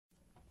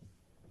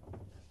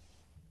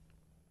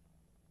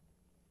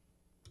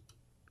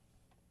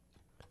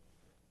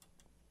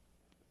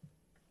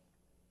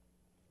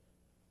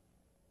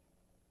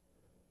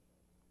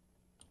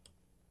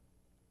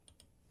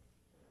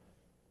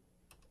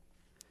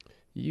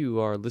You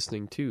are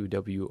listening to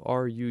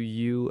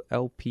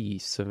WRUU-LP,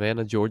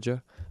 Savannah,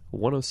 Georgia,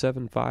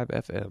 107.5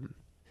 FM,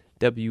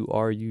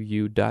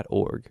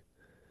 WRUU.org.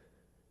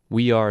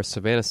 We are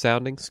Savannah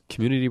Soundings,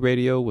 community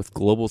radio with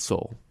global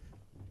soul.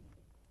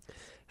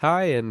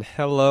 Hi and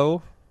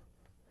hello.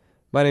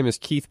 My name is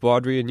Keith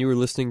Baudry, and you are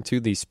listening to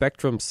the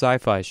Spectrum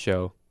Sci-Fi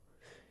Show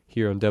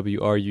here on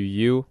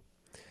WRUU.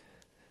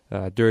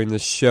 During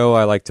this show,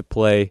 I like to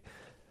play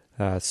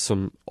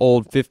some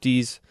old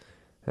 50s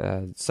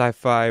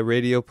sci-fi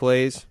radio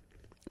plays,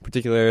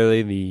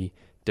 particularly the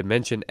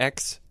Dimension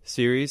X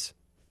series.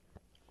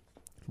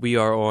 We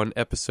are on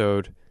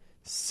episode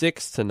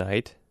 6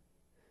 tonight,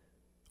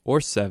 or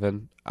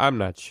 7, I'm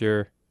not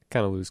sure,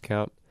 kind of lose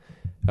count.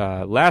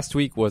 Last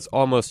week was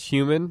Almost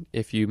Human.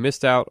 If you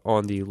missed out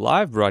on the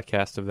live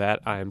broadcast of that,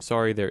 I am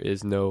sorry there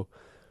is no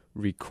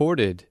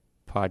recorded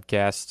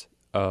podcast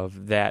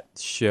of that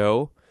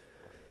show,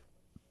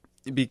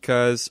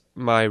 because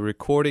my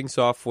recording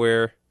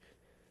software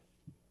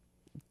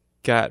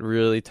got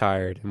really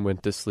tired and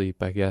went to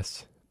sleep, I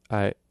guess.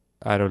 I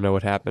don't know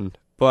what happened,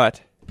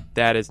 but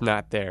that is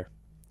not there.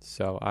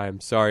 So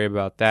I'm sorry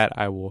about that.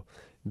 I will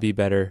be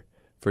better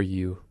for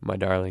you, my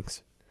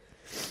darlings.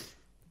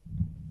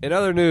 In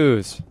other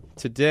news,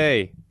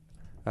 today,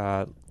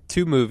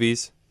 2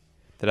 movies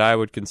that I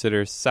would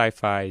consider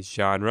sci-fi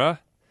genre.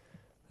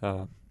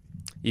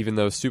 Even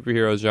though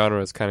superhero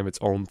genre is kind of its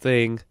own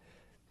thing,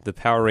 the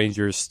Power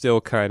Rangers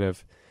still kind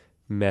of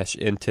mesh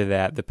into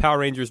that. The Power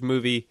Rangers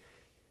movie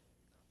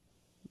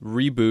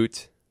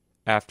reboot,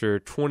 after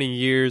 20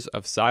 years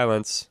of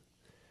silence,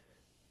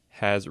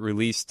 has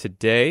released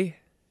today.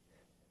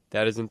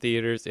 That is in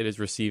theaters. It is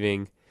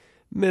receiving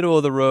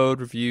middle-of-the-road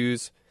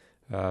reviews.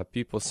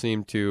 People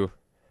seem to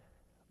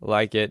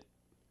like it.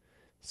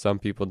 Some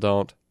people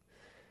don't.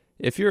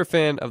 If you're a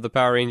fan of the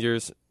Power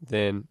Rangers,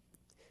 then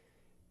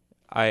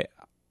I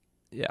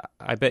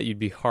bet you'd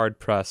be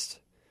hard-pressed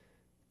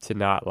to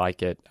not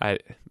like it.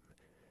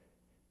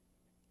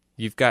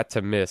 You've got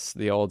to miss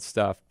the old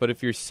stuff. But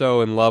if you're so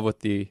in love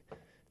with the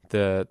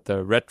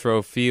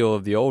retro feel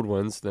of the old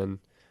ones, then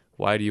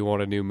why do you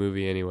want a new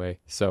movie anyway?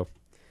 So,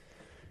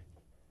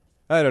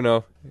 I don't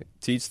know.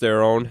 To each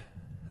their own.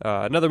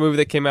 Another movie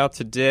that came out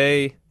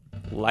today,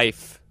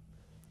 Life.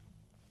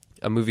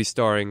 A movie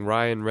starring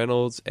Ryan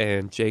Reynolds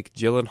and Jake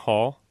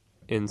Gyllenhaal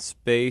in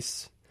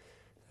space.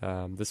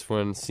 This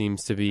one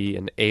seems to be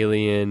an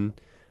Alien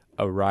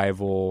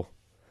Arrival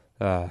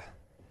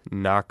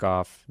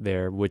knockoff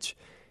there, which,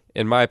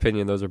 in my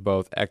opinion, those are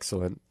both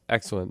excellent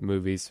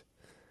movies.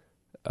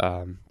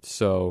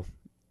 So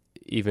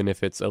even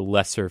if it's a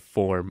lesser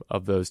form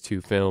of those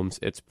two films,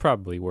 it's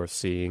probably worth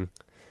seeing.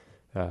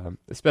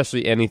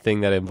 Especially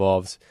anything that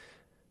involves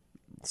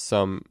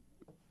some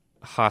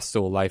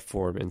hostile life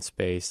form in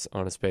space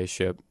on a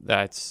spaceship.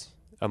 That's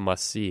a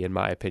must-see, in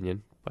my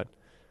opinion. But,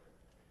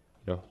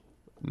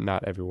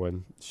 not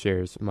everyone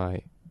shares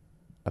my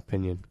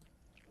opinion.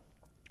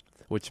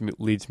 Which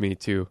leads me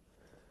to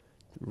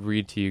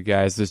read to you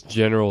guys this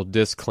general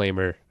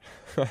disclaimer.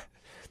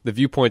 The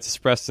viewpoints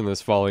expressed in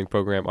this following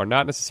program are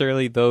not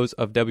necessarily those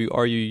of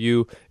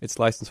WRUU, its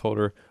license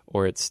holder,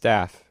 or its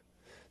staff.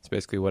 It's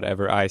basically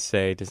whatever I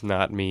say does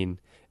not mean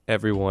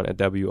everyone at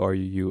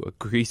WRUU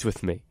agrees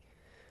with me.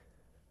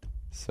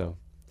 So,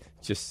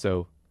 just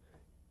so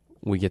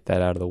we get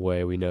that out of the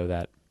way, we know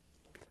that.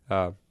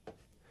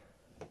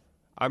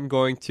 I'm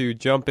going to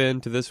jump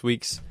into this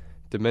week's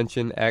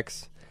Dimension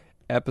X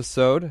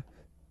episode.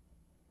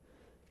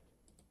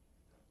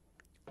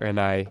 And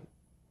I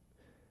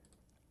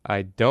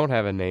don't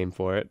have a name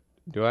for it.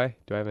 Do I?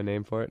 Do I have a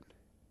name for it?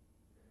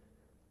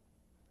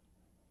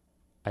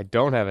 I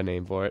don't have a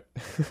name for it.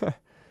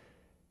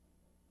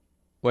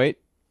 Wait.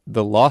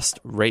 The Lost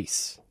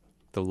Race.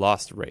 The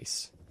Lost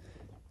Race.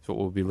 That's what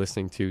we'll be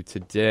listening to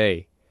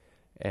today.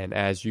 And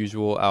as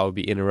usual, I will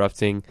be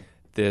interrupting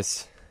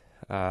this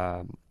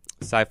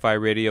sci-fi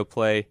radio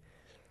play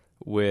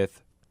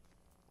with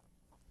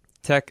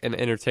tech and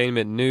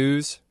entertainment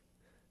news.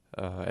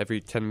 Every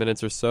 10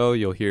 minutes or so,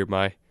 you'll hear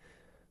my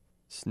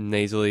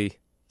nasally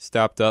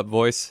stopped up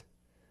voice.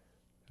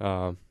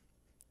 So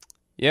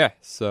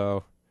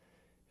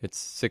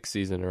it's 6th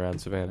season around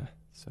Savannah.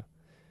 So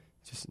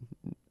just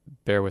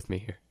bear with me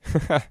here.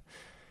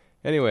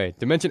 Anyway,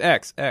 Dimension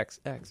X.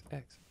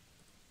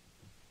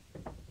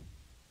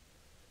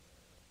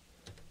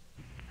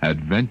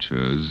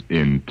 Adventures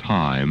in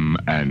time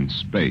and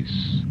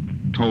space,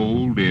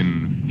 told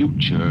in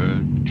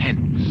future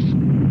tense.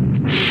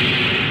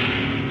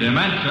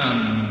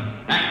 Dimension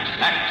X.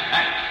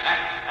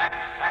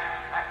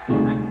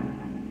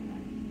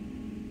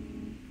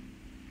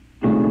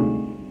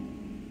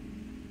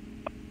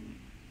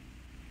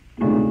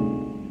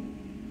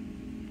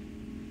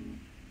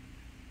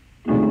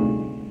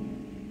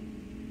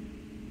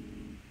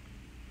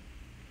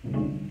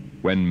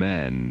 When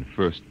man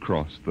first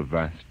crossed the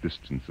vast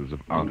distances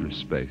of outer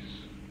space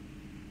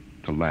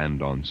to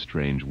land on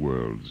strange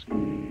worlds,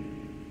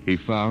 he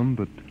found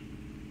that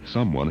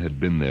someone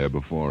had been there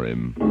before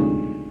him.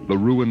 The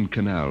ruined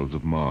canals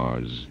of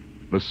Mars,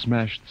 the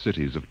smashed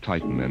cities of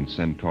Titan and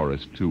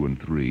Centaurus II and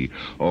III,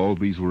 all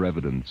these were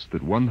evidence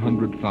that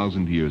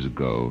 100,000 years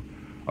ago,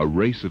 a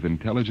race of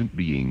intelligent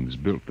beings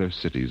built their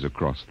cities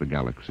across the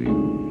galaxy.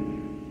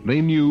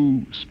 They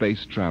knew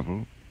space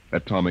travel,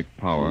 atomic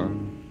power,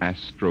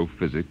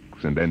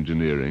 astrophysics, and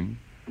engineering.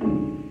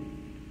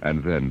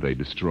 And then they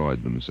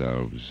destroyed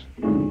themselves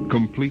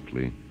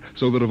completely,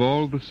 so that of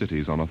all the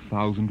cities on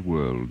 1,000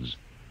 worlds,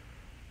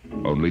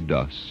 only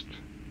dust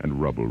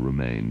and rubble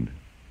remained.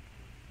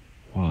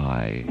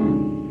 Why?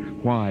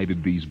 Why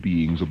did these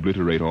beings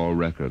obliterate all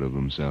record of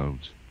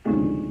themselves?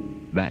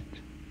 That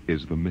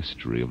is the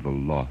mystery of the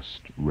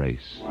lost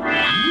race.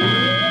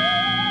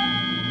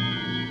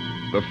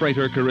 The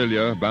freighter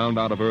Carillia, bound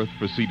out of Earth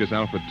for Cetus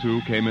Alpha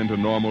 2, came into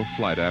normal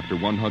flight after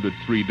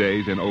 103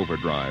 days in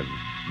overdrive.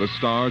 The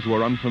stars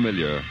were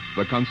unfamiliar.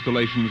 The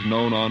constellations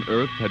known on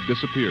Earth had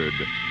disappeared.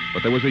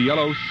 But there was a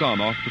yellow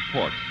sun off to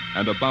port,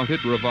 and about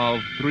it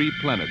revolved 3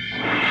 planets.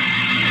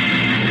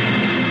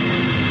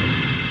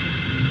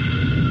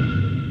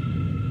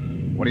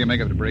 What do you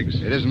make of it,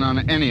 Briggs? It isn't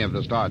on any of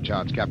the star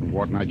charts, Captain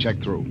Wharton. I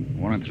checked through.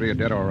 1 and 3 are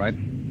dead, all right.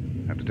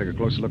 Have to take a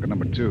closer look at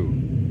number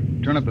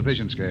 2. Turn up the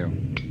vision scale.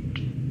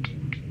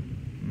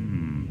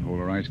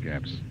 Polar ice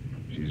caps.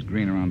 She's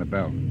green around the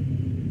belt.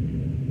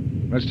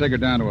 Let's take her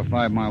down to a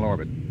 5-mile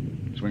orbit.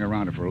 Swing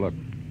around her for a look.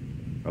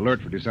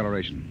 Alert for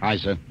deceleration. Aye,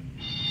 sir.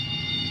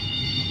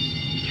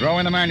 Throw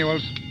in the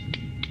manuals.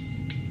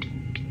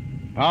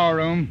 Power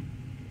room.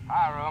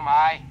 Power room,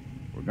 aye.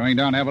 We're going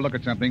down to have a look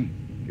at something.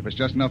 Give us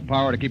just enough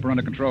power to keep her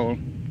under control.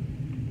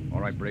 All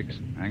right, Briggs.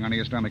 Hang on to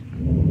your stomach.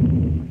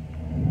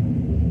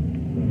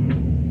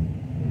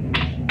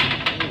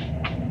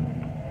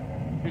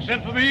 You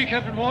sent for me,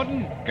 Captain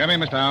Wharton? Come in,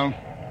 Mr. Howell.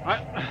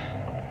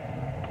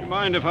 You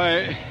mind if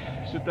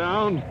I sit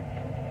down?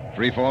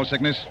 Free fall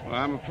sickness? Well,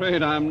 I'm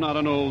afraid I'm not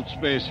an old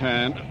space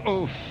hand.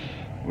 Oh.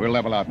 We'll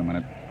level out in a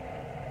minute.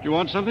 Do you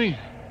want something?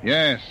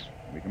 Yes.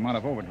 We come out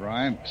of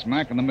overdrive,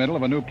 smack in the middle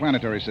of a new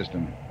planetary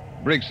system.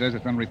 Briggs says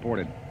it's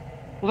unreported.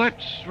 Well,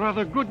 that's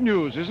rather good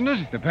news, isn't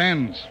it?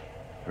 Depends.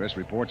 Press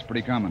report's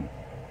pretty common.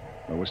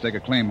 But we'll stake a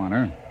claim on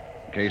her,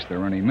 in case there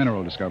are any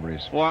mineral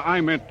discoveries. Well,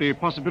 I meant the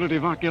possibility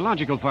of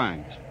archaeological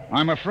finds.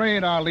 I'm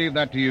afraid I'll leave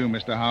that to you,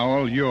 Mr.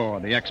 Howell. You're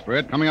the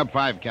expert. Coming up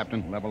 5,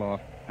 Captain. Level off.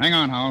 Hang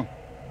on, Howell.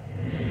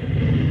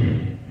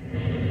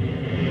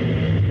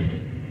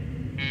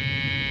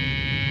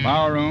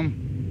 Power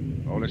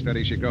room. Hold her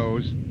steady she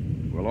goes.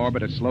 We'll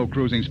orbit at slow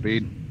cruising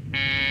speed.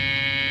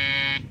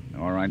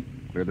 All right.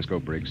 Clear the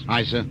scope, Briggs.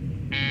 Aye, sir.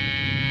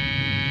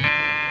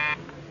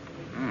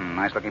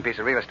 Nice-looking piece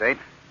of real estate.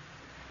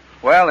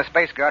 Well, the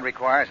Space Guard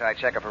requires I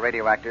check up for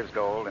radioactives,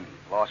 gold, and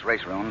lost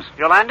race rooms.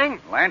 You're landing?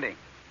 Landing?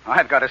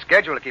 I've got a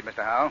schedule to keep,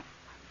 Mr. Howell.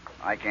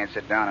 I can't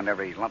sit down on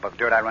every lump of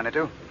dirt I run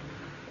into.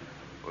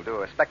 We'll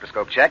do a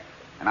spectroscope check,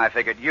 and I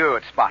figured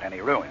you'd spot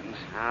any ruins.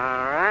 All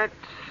right.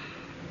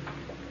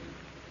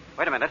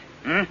 Wait a minute.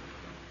 Hmm?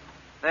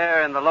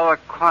 There in the lower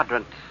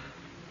quadrant.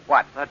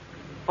 What? That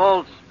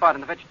bald spot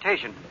in the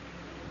vegetation.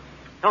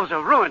 Those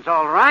are ruins,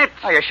 all right.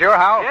 Are you sure,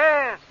 Howell?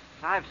 Yes.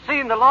 I've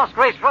seen the lost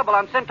race rubble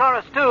on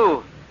Centaurus II.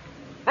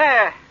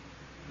 There.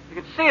 You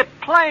can see it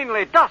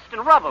plainly, dust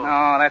and rubble.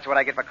 No, that's what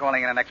I get for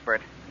calling in an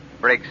expert.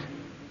 Briggs,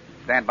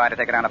 stand by to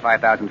take it down to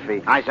 5,000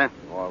 feet. Aye, sir.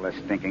 All this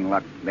stinking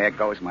luck. There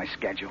goes my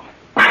schedule.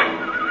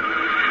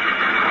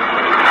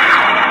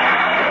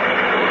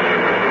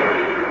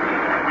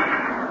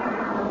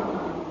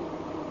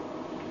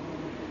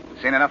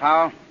 Seen enough,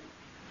 Howell?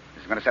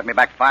 This is going to set me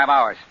back 5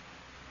 hours.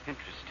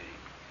 Interesting.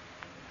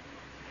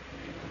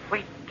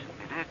 Wait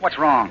a minute. What's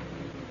wrong?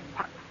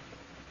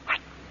 I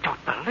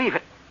don't believe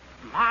it.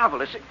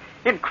 Marvelous.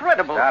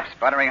 Incredible. Stop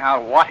sputtering,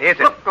 Howell. What is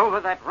it? Look over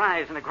that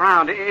rise in the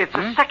ground. It's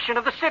a section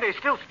of the city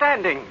still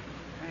standing.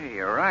 Hey,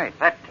 you're right.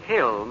 That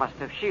hill must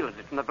have shielded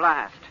it from the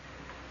blast.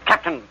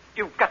 Captain,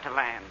 you've got to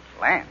land.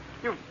 Land?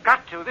 You've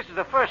got to. This is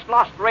the first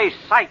lost race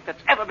site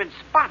that's ever been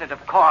spotted.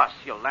 Of course,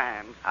 you'll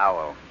land.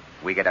 Howell,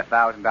 we get a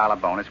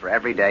 $1,000 bonus for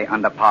every day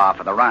under par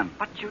for the run.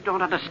 But you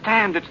don't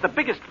understand. It's the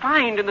biggest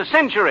find in the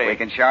century. We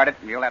can chart it,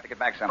 and you'll have to get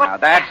back somehow.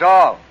 That's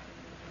all.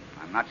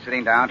 I'm not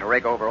sitting down to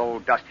rake over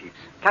old dust heaps.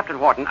 Captain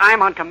Wharton,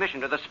 I'm on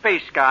commission to the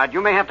Space Guard.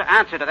 You may have to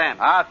answer to them.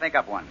 I'll think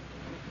up one.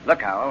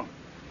 Look, Howell,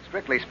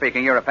 strictly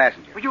speaking, you're a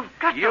passenger. Well, you've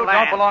got to You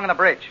land. don't belong on the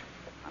bridge.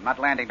 I'm not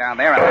landing down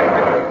there.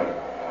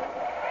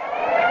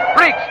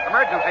 Briggs!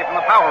 Emergency from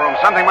the power room.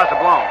 Something must have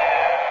blown.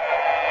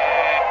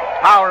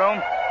 Power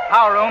room.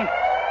 Power room.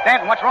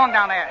 Stanton, what's wrong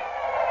down there?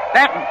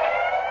 Stanton!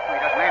 Oh, he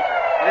doesn't answer.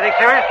 Anything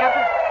serious,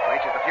 Captain?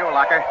 Reaches the fuel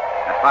locker.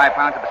 That 5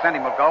 pounds of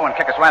ascending will go and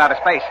kick us right out of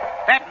space.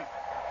 Stanton!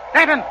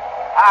 Stanton!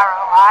 Power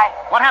room, aye.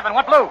 What happened?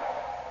 What blew?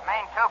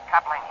 Main tube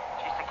coupling.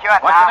 She's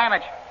secured What's the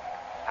damage?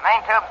 The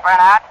main tube's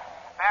burnt out.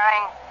 The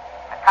bearing,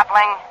 the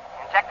coupling,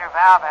 injector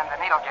valve, and the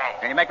needle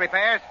gauge. Can you make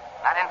repairs?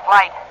 Not in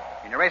flight.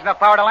 Can you raise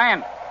enough power to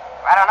land?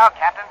 I don't know,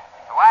 Captain.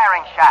 The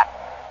wiring's shot.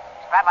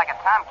 Spat like a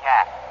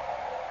tomcat.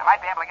 I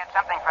might be able to get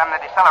something from the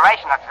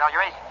deceleration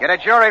auxiliaries. Get a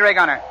jury rig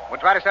on her. We'll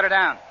try to set her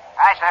down.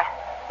 Aye, sir.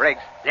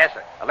 Briggs. Yes,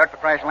 sir. Alert for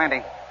crash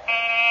landing.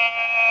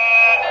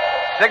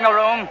 Signal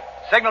room.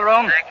 Signal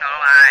room. Signal,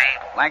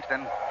 aye.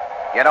 Langston,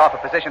 get off a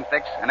position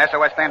fix and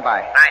SOS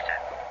standby. Aye,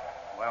 sir.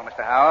 Well,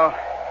 Mr. Howell,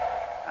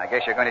 I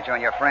guess you're going to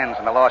join your friends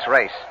in the lost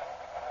race.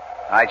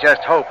 I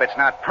just hope it's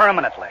not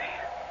permanently.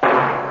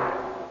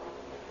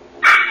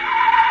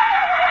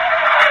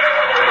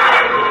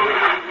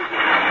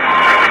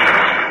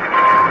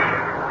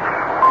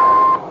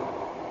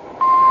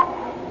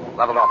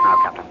 Leveled off now,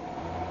 Captain.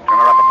 Trim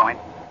her up a point.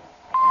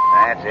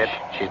 That's it.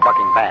 She's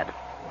bucking bad.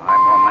 5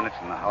 more minutes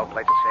and the whole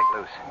place will shake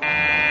loose.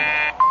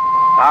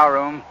 Power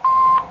room.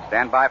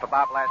 Stand by for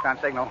bow blast on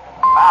signal.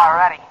 Power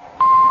ready.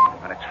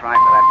 Gonna try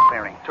for that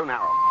clearing. Too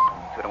narrow.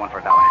 2 to 1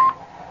 for $1.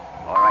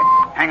 All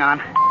right. Hang on.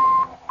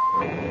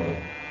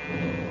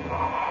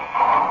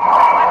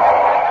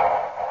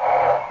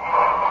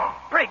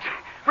 Briggs!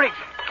 Briggs!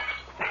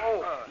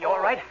 Oh, You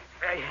all right?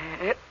 I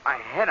hit my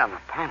head on the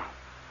panel.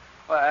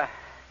 Well,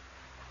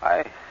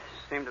 I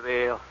seem to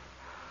be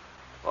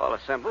all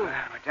assembled.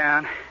 We're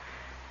down.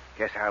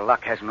 Guess our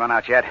luck hasn't run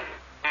out yet.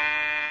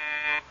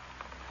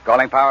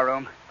 Calling power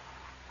room.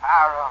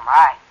 Power room,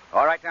 aye.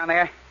 All right down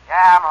there?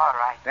 Yeah, I'm all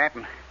right.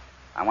 Danton,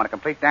 I want a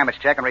complete damage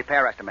check and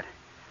repair estimate.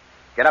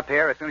 Get up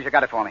here as soon as you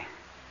got it for me.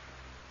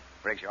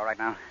 Briggs, you all right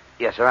now?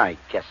 Yes, sir, I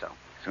guess so.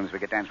 As soon as we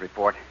get Dan's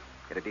report,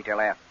 get a detail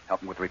aft.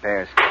 Help him with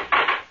repairs.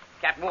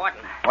 Captain Wharton,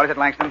 What is it,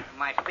 Langston?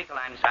 my speaker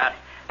line's out.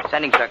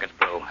 Sending circuits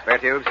blew. Spare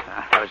tubes?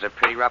 That was a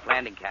pretty rough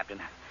landing, Captain.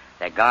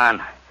 They're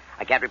gone.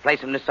 I can't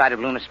replace them this side of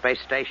Lunar Space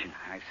Station.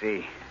 I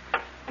see.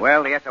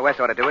 Well, the SOS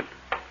ought to do it.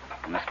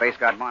 And the Space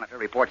Guard monitor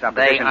reports our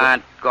They position.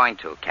 aren't going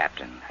to,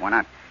 Captain. Why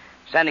not?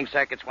 Sending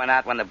circuits went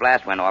out when the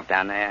blast went off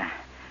down there.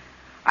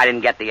 I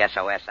didn't get the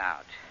SOS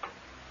out.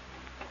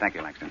 Thank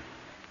you, Langston.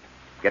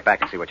 Get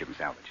back and see what you can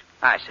salvage.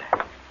 Aye,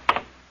 sir.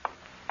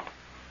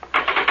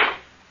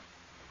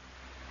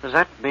 Does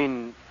that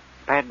mean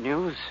bad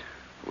news?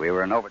 We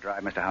were in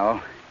overdrive, Mr.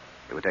 Howell.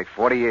 It would take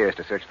 40 years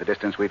to search the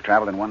distance we've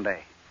traveled in one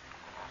day.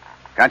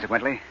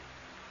 Consequently,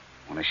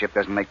 when a ship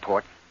doesn't make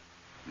port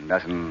and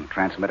doesn't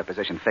transmit a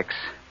position fix,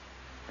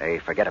 they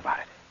forget about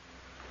it.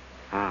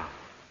 Oh.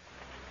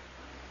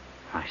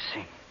 I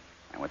see.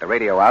 And with the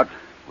radio out,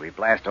 we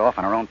blast off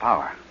on our own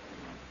power.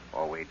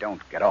 Or we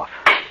don't get off.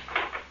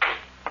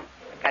 I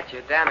got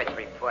your damage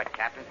report,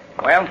 Captain.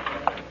 Well,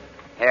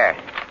 Here.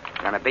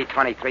 It's on a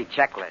B-23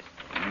 checklist.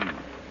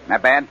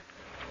 not bad.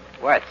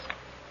 What's?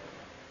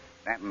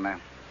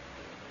 Danton,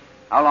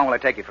 how long will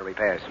it take you for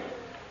repairs?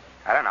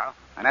 I don't know.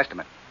 An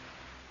estimate.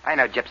 I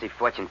know gypsy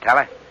fortune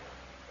teller.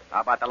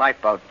 How about the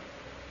lifeboat?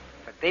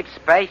 For deep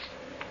space?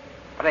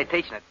 What are they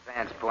teaching at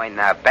Sands Point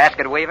now?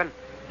 Basket weaving?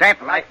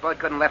 Danton, Lifeboat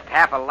couldn't lift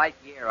half a light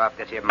year off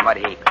this here mud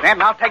heap.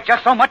 Danton, I'll take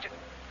just so much.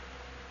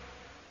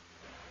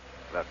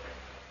 Look,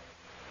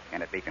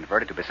 can it be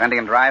converted to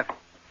Bessendium drive?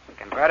 The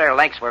converter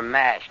links were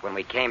mashed when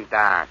we came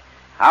down.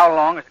 How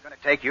long is it going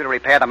to take you to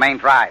repair the main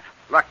drive?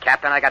 Look,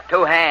 Captain, I got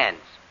 2 hands.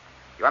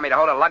 You want me to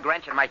hold a lug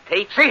wrench in my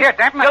teeth? See here,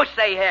 Danton. You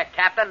stay here,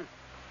 Captain.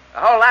 The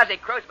whole lousy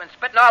crew's been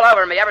spitting all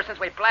over me ever since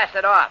we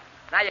blasted off.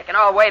 Now you can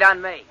all wait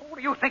on me. Who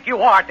do you think you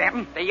are,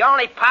 Danton? The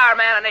only power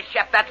man on this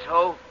ship, that's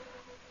who.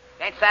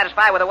 Ain't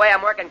satisfied with the way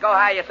I'm working, go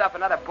hire yourself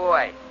another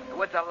boy. The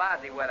woods are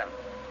lousy with him.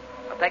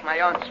 I'll take my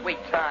own sweet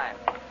time.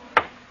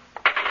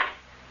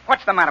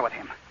 What's the matter with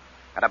him?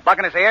 Got a bug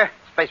in his ear?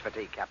 Space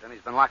fatigue, Captain.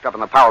 He's been locked up in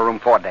the power room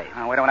 4 days.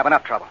 Oh, we don't have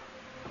enough trouble.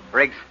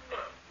 Briggs,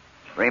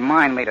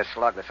 remind me to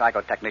slug the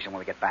psychotechnician when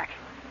we get back.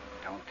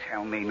 Don't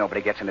tell me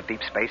nobody gets into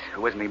deep space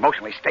who isn't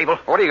emotionally stable.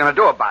 What are you going to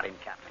do about him,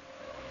 Captain?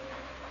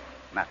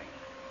 Nothing.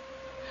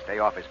 Stay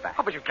off his back.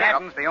 Oh, but you can't.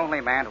 Captain's the only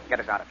man who can get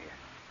us out of here.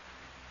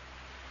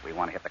 We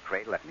want to hit the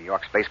cradle at New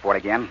York Spaceport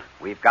again.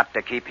 We've got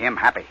to keep him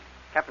happy.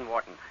 Captain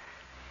Wharton,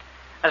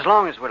 as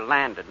long as we're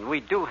landed and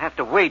we do have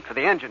to wait for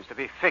the engines to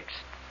be fixed,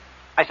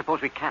 I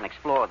suppose we can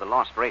explore the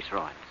lost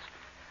raceroids.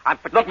 I'm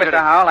Look, particularly... Mr.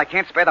 Howell, I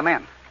can't spare the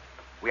men.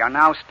 We are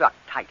now stuck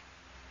tight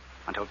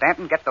until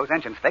Danton gets those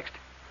engines fixed.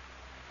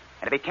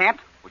 And if he can't,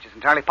 which is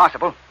entirely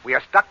possible, we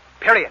are stuck,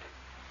 period.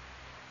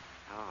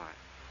 Oh.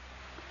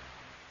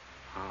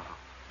 Oh.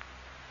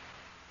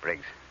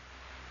 Briggs,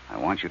 I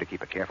want you to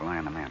keep a careful eye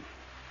on the men.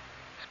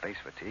 Space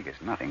fatigue is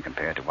nothing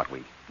compared to what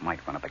we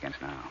might run up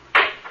against now.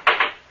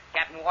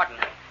 Captain Wharton.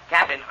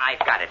 Captain, I've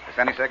got it.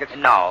 Sending circuits?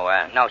 No,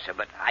 sir,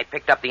 but I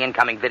picked up the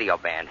incoming video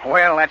band.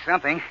 Well, that's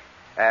something.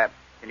 Can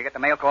you get the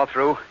mail call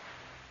through?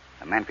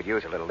 The men could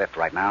use a little lift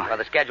right now. Well,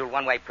 the scheduled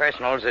one-way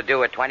personals are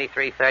due at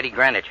 23:30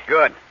 Greenwich.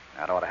 Good.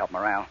 That ought to help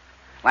morale.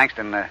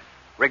 Langston,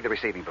 rig the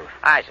receiving booth.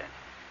 Aye, sir.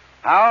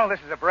 Howell, this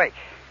is a break.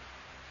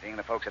 Seeing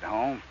the folks at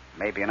home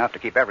may be enough to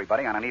keep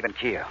everybody on an even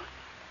keel.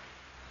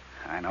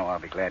 I know I'll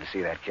be glad to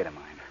see that kid of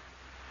mine.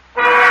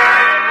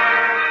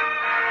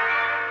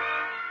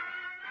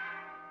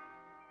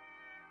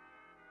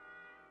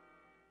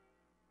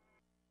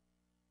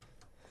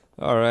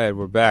 All right,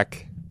 we're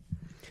back.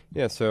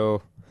 Yeah,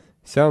 so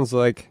sounds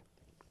like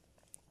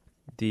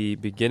the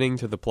beginning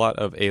to the plot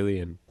of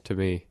Alien to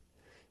me.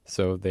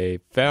 So they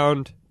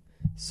found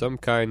some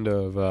kind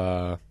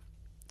of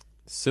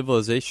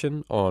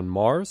civilization on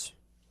Mars,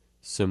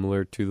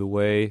 similar to the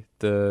way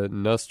the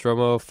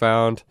Nostromo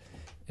found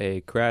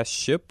a crashed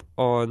ship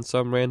on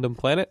some random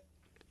planet.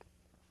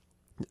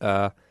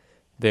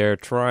 They're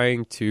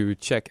trying to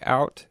check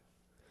out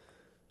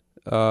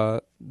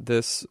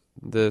this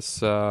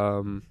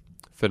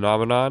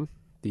phenomenon,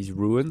 these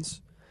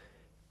ruins,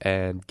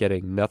 and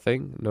getting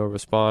nothing, no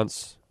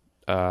response.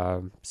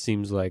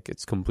 Seems like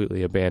it's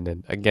completely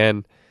abandoned.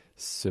 Again,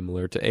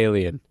 similar to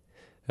Alien.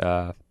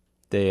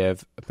 They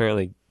have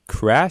apparently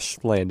crash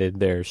landed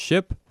their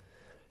ship,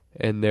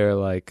 and they're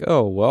like,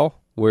 oh, well,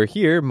 we're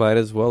here, might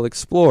as well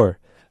explore.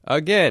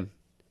 Again,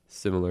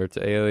 similar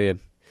to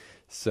Alien.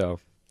 So,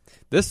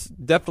 this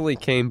definitely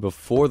came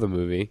before the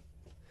movie.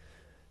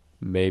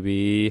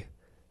 Maybe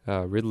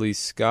Ridley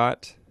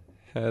Scott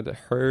had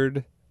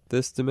heard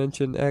this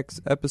Dimension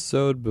X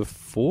episode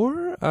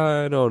before?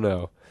 I don't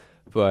know.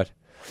 But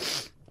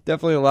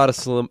definitely a lot of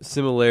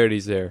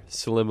similarities there.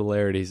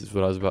 Similarities is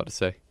what I was about to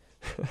say.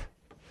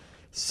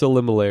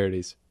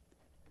 Similarities.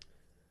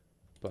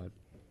 But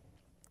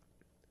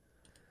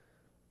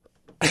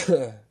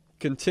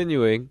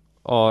continuing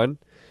on,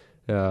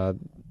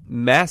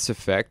 Mass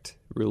Effect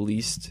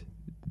released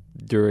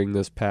during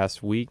this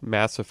past week,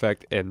 Mass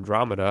Effect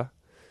Andromeda.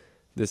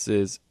 This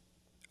is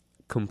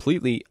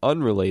completely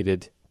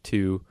unrelated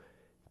to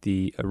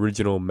the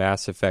original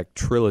Mass Effect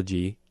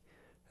trilogy.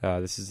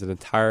 This is an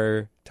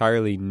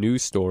entirely new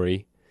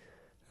story.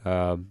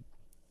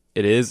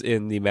 It is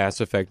in the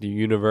Mass Effect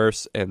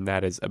universe, and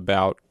that is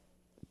about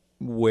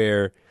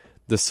where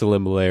the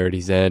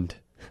similarities end.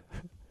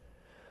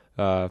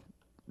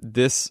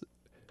 This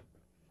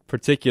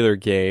particular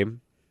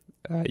game,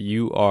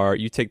 you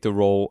take the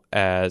role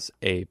as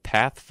a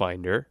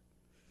Pathfinder,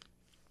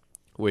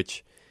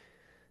 which,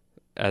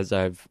 as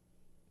I've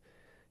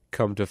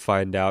come to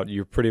find out,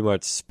 you're pretty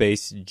much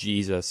space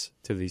Jesus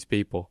to these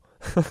people.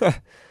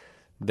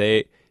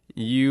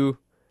 You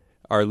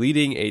are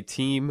leading a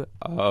team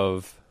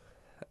of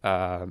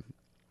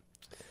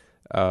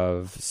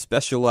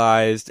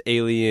specialized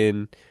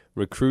alien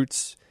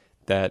recruits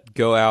that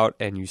go out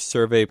and you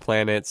survey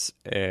planets,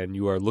 and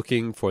you are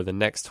looking for the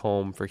next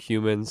home for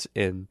humans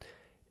in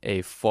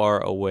a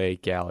faraway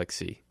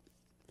galaxy,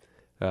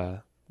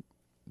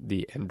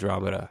 the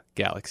Andromeda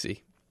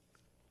galaxy.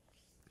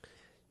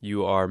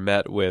 You are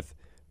met with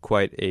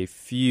quite a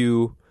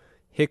few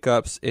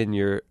hiccups in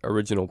your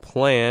original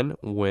plan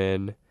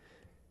when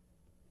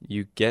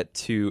you get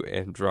to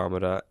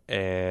Andromeda,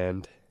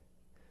 and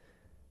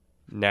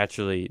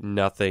naturally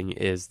nothing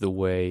is the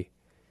way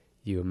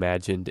you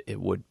imagined it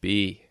would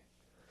be.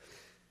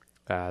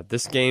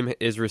 This game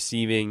is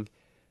receiving,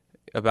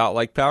 about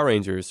like Power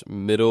Rangers,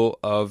 middle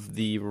of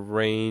the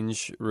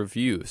range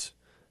reviews.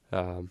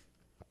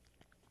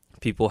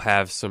 People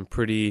have some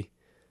pretty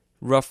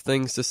rough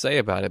things to say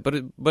about it,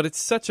 but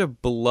it's such a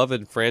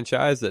beloved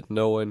franchise that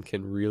no one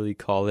can really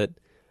call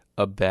it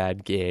a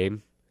bad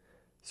game.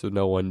 So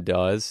no one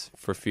does,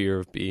 for fear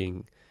of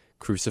being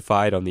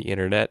crucified on the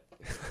internet.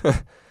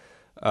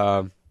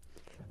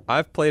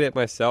 I've played it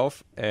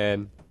myself,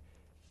 and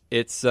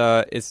it's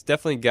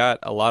definitely got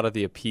a lot of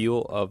the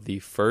appeal of the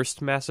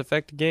first Mass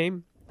Effect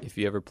game, if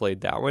you ever played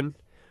that one,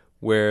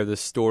 where the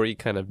story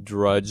kind of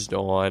drudged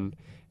on,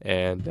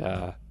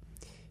 and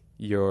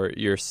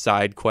your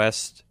side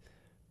quests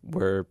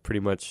were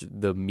pretty much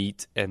the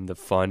meat and the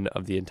fun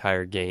of the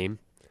entire game.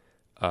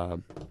 I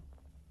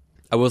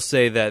will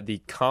say that the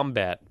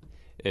combat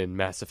in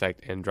Mass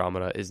Effect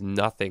Andromeda is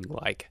nothing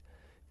like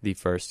the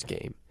first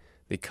game.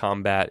 The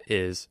combat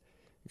is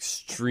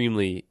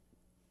extremely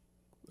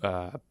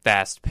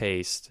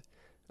fast-paced,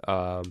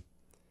 and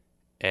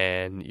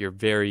you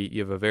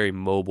have a very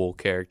mobile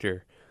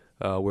character.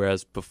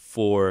 Whereas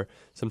before,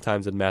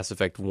 sometimes in Mass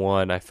Effect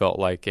 1, I felt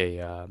like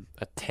a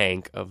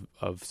tank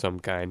of some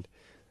kind,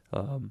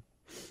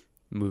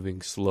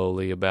 moving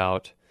slowly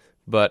about.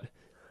 But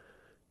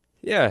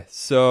yeah,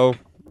 so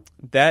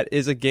that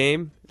is a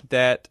game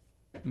that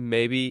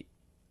maybe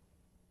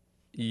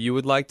you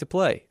would like to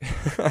play.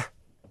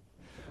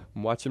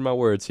 I'm watching my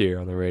words here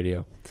on the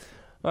radio.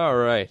 All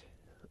right.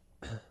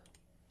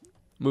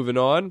 Moving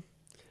on.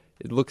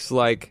 It looks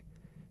like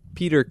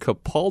Peter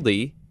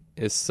Capaldi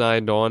is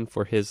signed on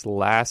for his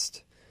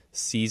last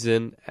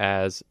season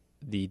as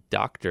the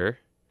Doctor,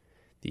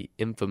 the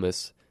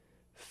infamous,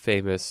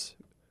 famous,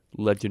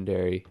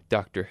 legendary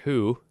Doctor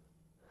Who.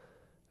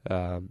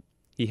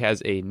 He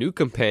has a new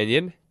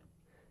companion,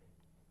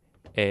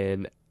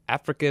 an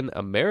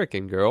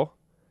African-American girl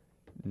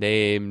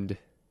named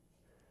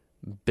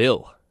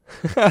Bill.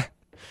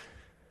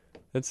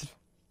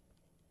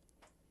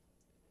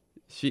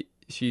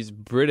 She's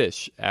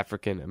British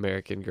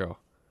African-American girl.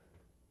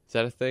 Is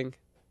that a thing?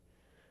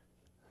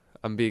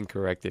 I'm being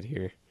corrected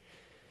here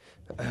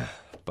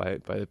by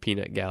the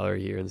peanut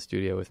gallery here in the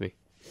studio with me.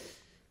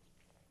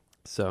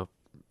 So,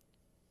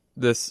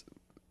 this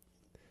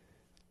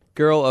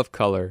girl of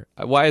color,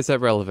 why is that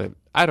relevant?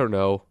 I don't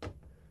know.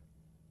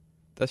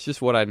 That's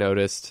just what I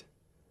noticed.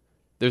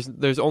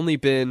 There's only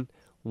been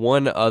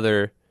one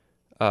other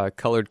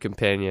colored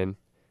companion.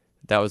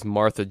 That was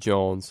Martha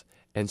Jones,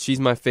 and she's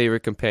my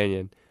favorite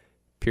companion,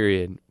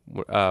 period.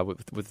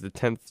 with the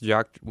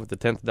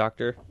 10th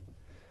Doctor.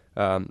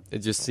 It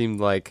just seemed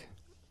like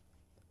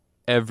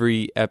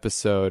every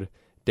episode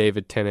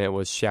David Tennant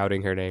was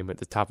shouting her name at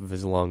the top of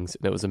his lungs,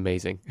 and it was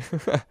amazing.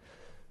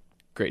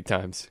 Great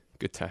times,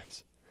 good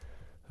times.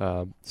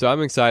 So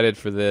I'm excited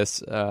for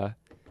this. I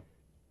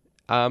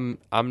don't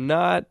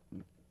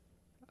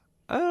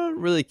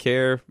really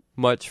care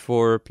much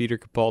for Peter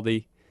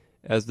Capaldi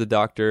as the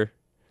Doctor.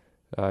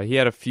 He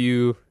had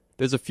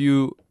there's a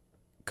few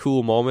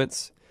cool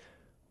moments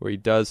where he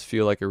does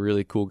feel like a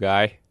really cool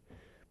guy,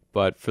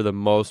 but for the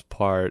most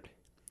part,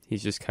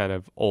 he's just kind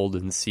of old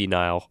and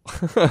senile.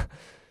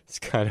 It's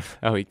kind of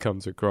how he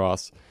comes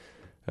across,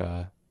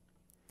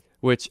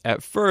 which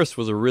at first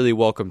was a really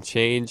welcome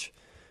change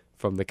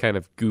from the kind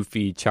of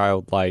goofy,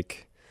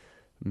 childlike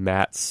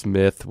Matt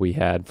Smith we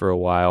had for a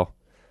while.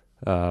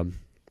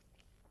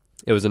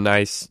 It was a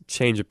nice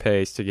change of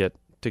pace to get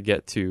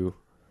to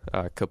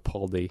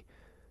Capaldi.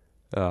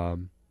 A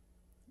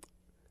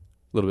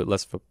little bit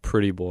less of a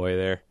pretty boy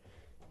there,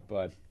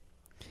 but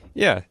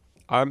yeah,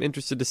 I'm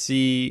interested to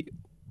see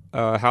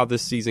how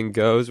this season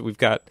goes.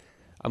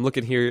 I'm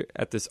looking here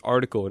at this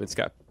article, and it's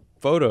got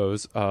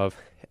photos of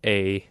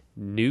a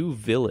new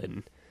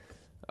villain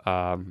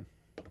called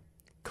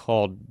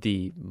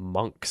the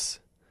Monks.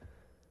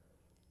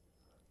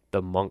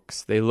 The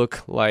Monks. They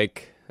look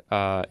like,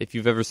 if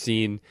you've ever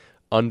seen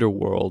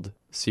Underworld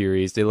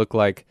series, they look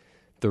like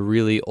the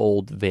really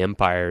old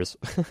vampires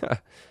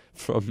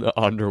from the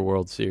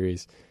Underworld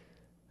series.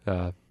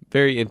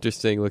 Very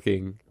interesting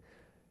looking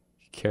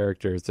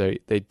characters.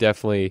 They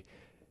definitely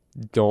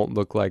don't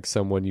look like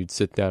someone you'd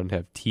sit down and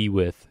have tea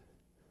with.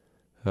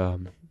 But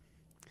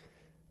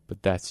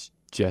that's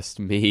just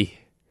me.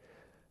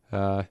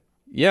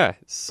 Yeah,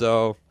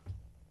 so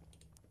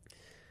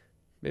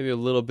maybe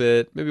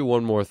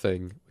one more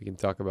thing we can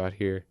talk about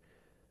here.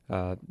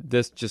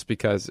 This just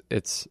because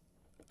it's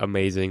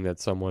amazing that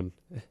someone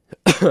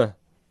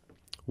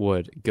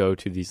would go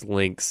to these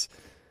links.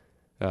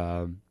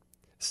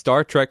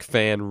 Star Trek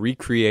fan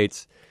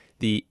recreates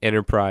the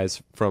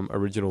Enterprise from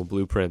original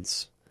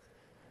blueprints.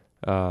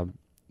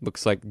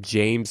 Looks like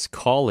James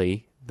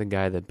Cawley, the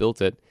guy that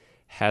built it,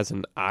 has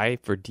an eye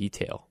for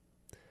detail.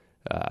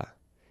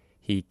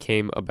 He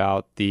came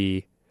about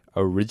the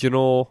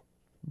original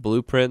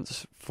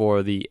blueprints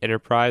for the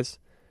Enterprise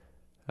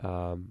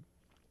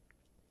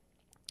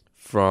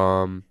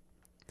from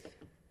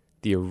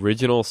the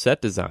original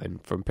set design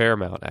from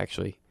Paramount,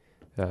 actually,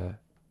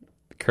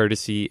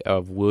 courtesy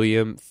of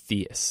William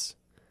Theus,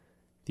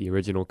 the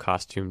original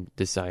costume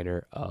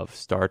designer of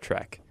Star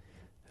Trek.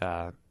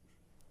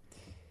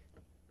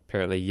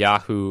 Apparently,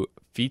 Yahoo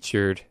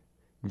featured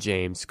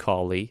James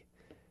Cawley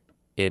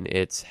in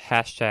its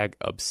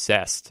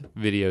 #obsessed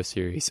video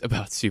series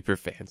about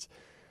superfans.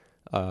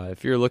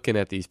 If you're looking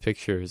at these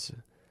pictures,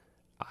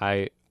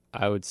 I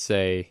would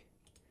say,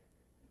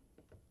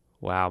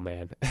 wow,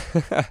 man.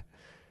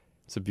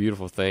 It's a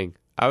beautiful thing.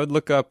 I would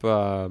look up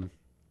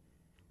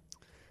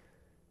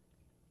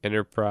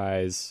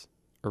Enterprise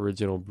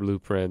original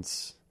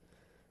blueprints.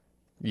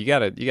 You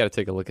gotta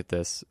take a look at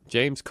this.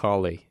 James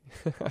Cawley.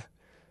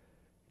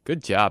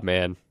 Good job,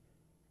 man.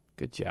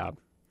 Good job.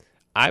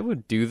 I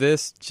would do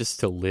this just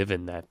to live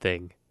in that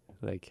thing.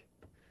 Like,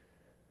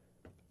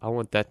 I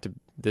want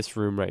this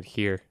room right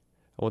here.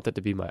 I want that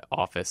to be my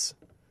office.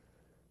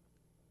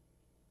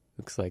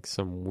 Looks like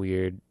some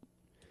weird...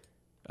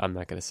 I'm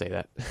not going to say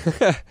that.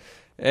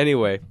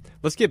 Anyway,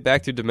 let's get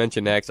back to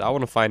Dimension X. I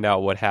want to find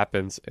out what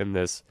happens in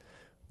this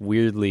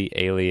weirdly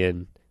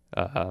alien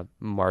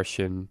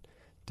Martian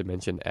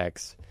Dimension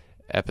X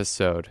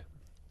episode.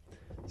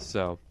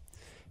 So,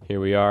 here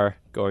we are,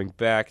 going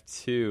back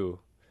to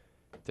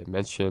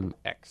Dimension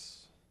X.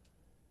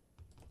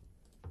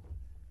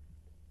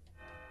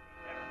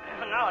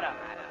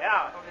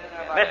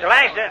 Mr.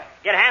 Langston,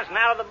 get Hanson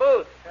out of the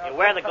booth. You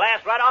wear the glass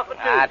right off the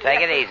tube.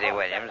 Take it easy,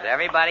 Williams.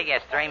 Everybody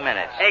gets 3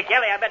 minutes. Hey,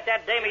 Kelly, I bet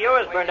that dame of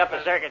yours burned up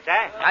the circuits,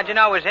 huh? How'd you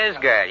know it was his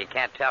girl? You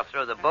can't tell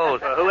through the booth.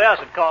 Well, who else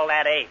would call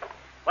that ape?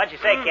 What'd you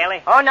say,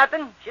 Kelly? Oh,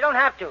 nothing. She don't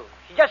have to.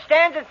 She just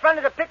stands in front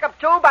of the pickup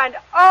tube and,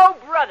 oh,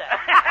 brother.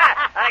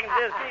 I can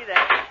just see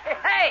that.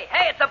 Hey,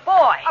 it's a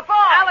boy. A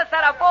boy. Alice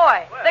had a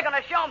boy. They're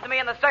going to show him to me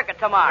in the circuit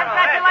tomorrow.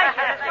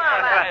 Congratulations.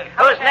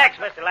 Who's next,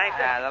 Mr.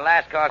 Langston? The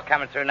last call's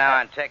coming through now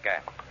on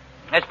ticker.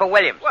 It's for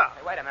Williams. Well,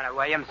 wait a minute,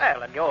 Williams. Well,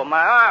 let go of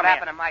my arm. What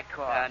happened to my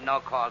call?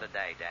 No call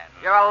today, Dan.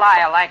 You're a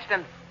liar,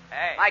 Langston.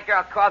 Hey. My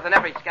girl calls on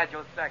every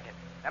scheduled circuit.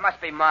 That must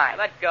be mine.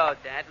 Let go,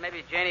 Dad.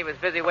 Maybe Janie was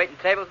busy waiting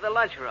tables at the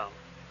lunchroom.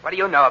 What do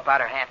you know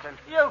about her, Hanson?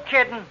 You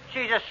kidding?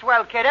 She's a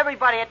swell kid.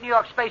 Everybody at New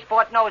York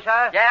Spaceport knows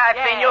her. Yeah, I've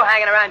seen you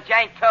hanging around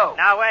Jane, too.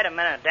 Now, wait a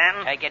minute,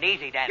 Danton. Take it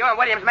easy, Dan. You and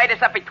Williams made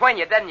this up between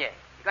you, didn't you?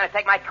 You're going to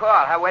take my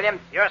call, huh,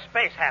 Williams? You're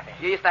space happy.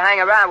 You used to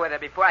hang around with her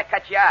before I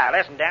cut you out. Now,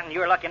 listen, Danton,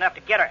 you were lucky enough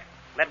to get her.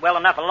 Let well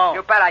enough alone.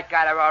 You bet I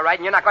got her all right,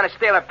 and you're not going to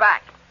steal her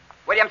back.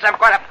 Williams, I'm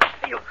going to...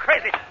 You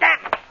crazy.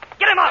 Danton,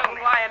 get him off.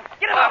 You lying.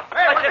 Get him off.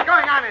 Hey, what's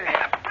going on in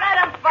here?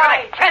 Let him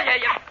fight. Kill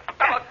you, you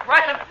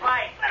double-crossing.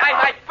 Fight. Behind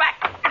my back.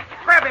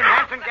 Grab him,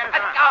 Hanson. Get us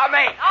Let's on. go. call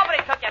me.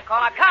 Nobody took your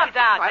call. Calm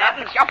down,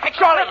 Denton.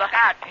 Surely, look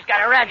out. He's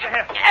got a wrench.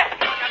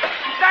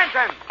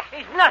 Denton.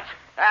 He's nuts.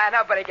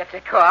 Nobody gets a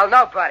call.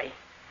 Nobody.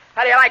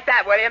 How do you like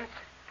that, Williams?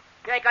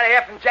 You ain't gonna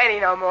hear from Janie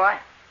no more.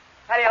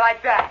 How do you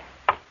like that?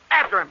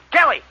 After him.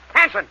 Kelly.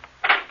 Hanson.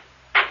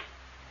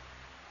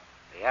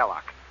 The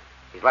airlock.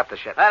 He's left the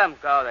ship. Let him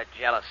go, the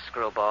jealous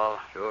screwball.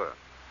 Sure.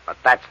 But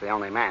that's the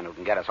only man who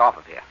can get us off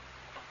of here.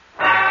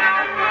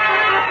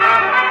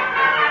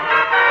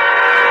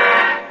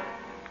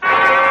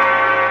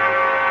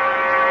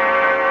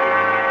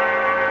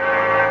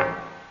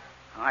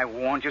 I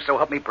warned you, so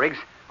help me, Briggs.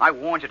 I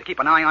warned you to keep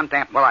an eye on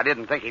Danton. Well, I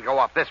didn't think he'd go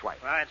off this way.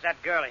 Well, it's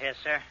that girl of his,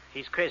 sir.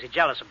 He's crazy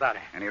jealous about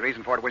her. Any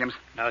reason for it, Williams?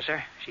 No,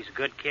 sir. She's a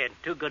good kid.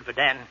 Too good for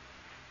Danton.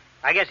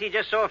 I guess he's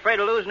just so afraid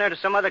of losing her to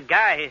some other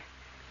guy,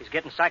 he's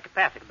getting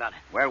psychopathic about it.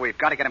 Well, we've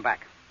got to get him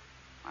back.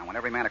 I want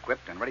every man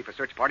equipped and ready for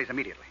search parties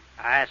immediately.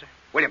 Aye, sir.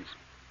 Williams,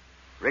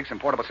 rig some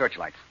portable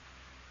searchlights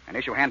and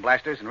issue hand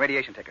blasters and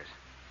radiation tickers.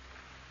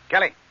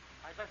 Kelly.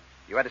 Aye, sir.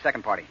 You had the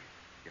second party.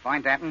 If you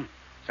find Danton,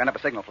 send up a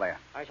signal flare.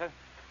 Aye, sir.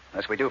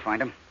 Unless we do find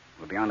him,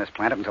 we'll be on this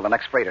planet until the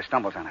next freighter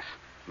stumbles on us.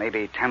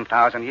 Maybe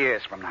 10,000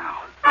 years from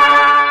now.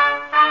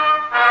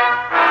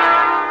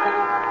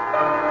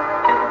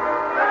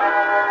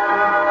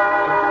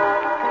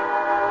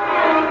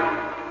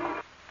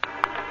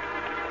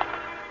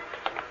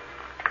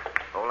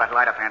 Hold that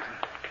light up, Hanson.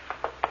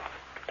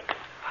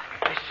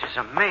 This is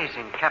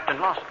amazing,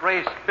 Captain. Lost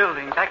Ray's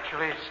building's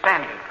actually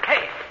standing.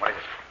 Hey! What is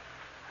it?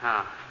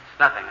 Oh, it's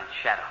nothing.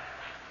 It's shadow.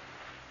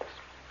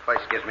 Place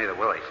gives me the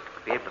willies.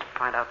 To be able to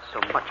find out so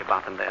much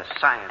about them, their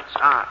science,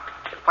 art,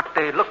 what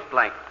they looked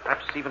like,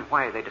 perhaps even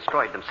why they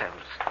destroyed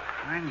themselves.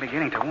 I'm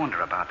beginning to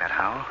wonder about that,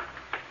 Hal.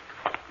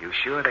 You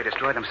sure they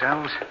destroyed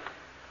themselves?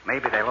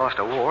 Maybe they lost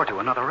a war to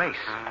another race.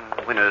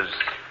 The winners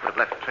would have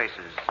left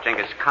traces.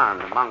 Genghis Khan,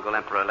 the Mongol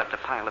emperor, left a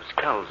pile of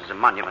skulls as a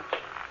monument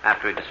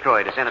after he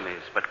destroyed his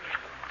enemies. But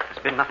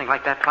there's been nothing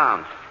like that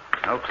found.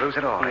 No clues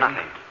at all,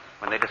 Nothing.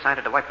 When they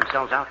decided to wipe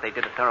themselves out, they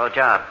did a thorough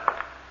job.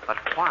 But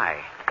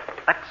why?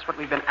 That's what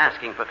we've been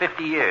asking for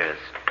 50 years.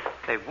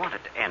 They want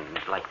it to end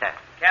like that.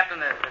 Captain,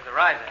 there's a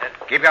rise ahead.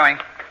 Keep going.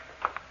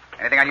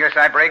 Anything on your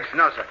side, Briggs?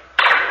 No, sir.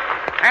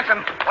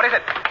 Hanson, what is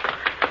it?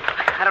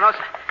 I don't know,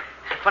 sir.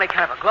 It's a funny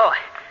kind of a glow. I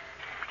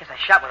guess I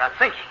shot without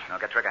thinking. No,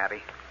 get trigger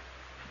happy.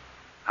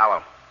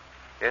 Howell.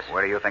 Yes?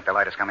 Where do you think the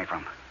light is coming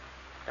from?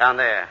 Down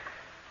there.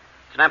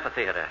 It's an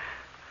amphitheater.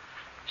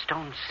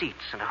 Stone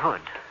seats and a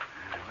hood.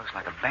 It looks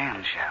like a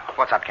band shell.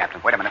 What's up,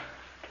 Captain? Wait a minute.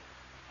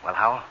 Well,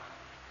 Howell?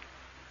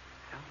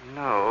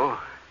 No.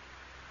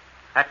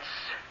 That's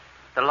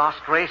the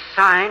Lost Race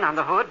sign on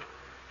the hood.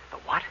 The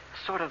what?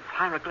 Sort of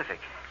hieroglyphic.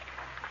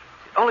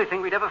 It's the only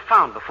thing we'd ever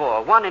found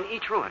before. One in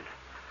each ruin.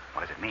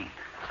 What does it mean?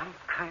 Some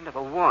kind of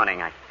a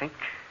warning, I think.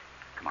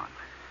 Come on.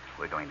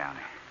 We're going down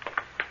there.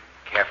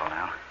 Careful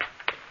now.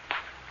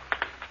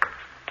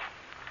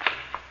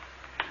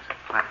 There's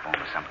a platform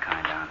of some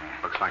kind down there.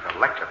 Looks like a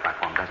lecture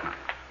platform, doesn't it?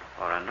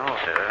 Or an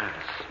altar.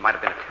 This might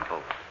have been a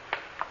temple.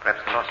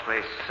 Perhaps the Lost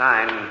Race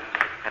sign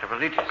had a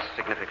religious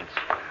significance.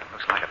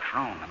 Looks like a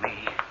throne to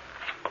me.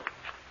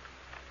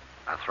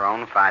 A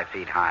throne 5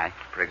 feet high.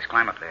 Briggs,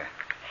 climb up there.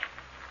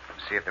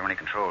 See if there are any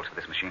controls for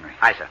this machinery.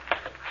 Aye, sir.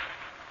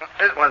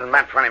 This wasn't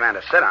meant for any man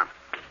to sit on.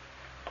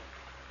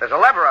 There's a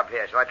lever up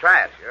here. Shall I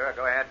try it? Sure,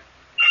 go ahead.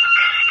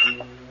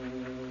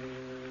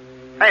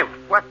 Hey,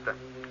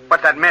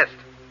 what's that mist?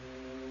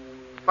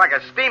 It's like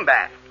a steam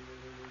bath.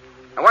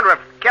 I wonder if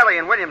Kelly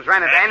and Williams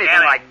ran into anything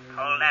Kelly, like...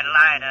 hold that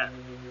light up.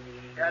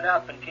 Shut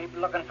up and keep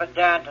looking for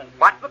Danton.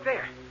 What? Look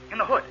there. In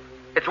the hood.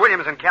 It's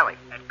Williams and Kelly.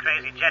 That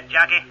crazy jet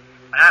jockey.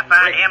 When I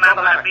find Wait, him, pull I'm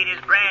the going to lever. beat his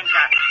brains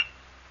out.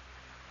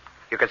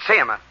 You could see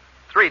him, a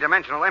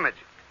 3-dimensional image.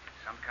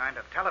 Some kind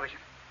of television.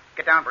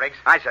 Get down, Briggs.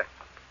 Aye, sir.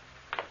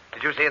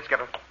 Did you see it,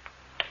 Skipper?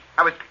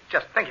 I was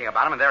just thinking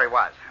about him, and there he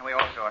was. We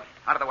all saw it.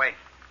 Out of the way.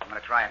 I'm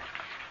going to try it.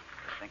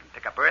 This thing can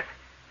pick up Earth.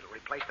 It'll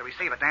replace the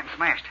receiver Danton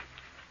smashed.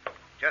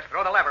 Just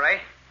throw the lever, eh?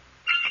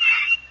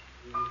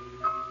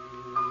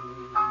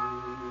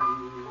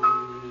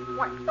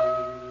 What?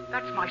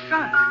 That's my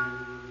son.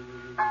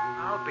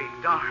 I'll be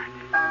darned.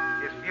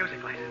 His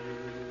music lesson.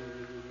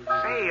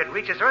 Say, it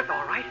reaches Earth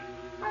all right.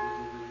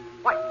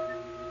 What?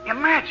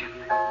 Imagine.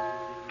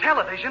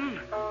 Television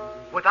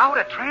without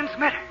a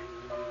transmitter.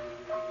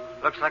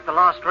 Looks like the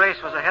Lost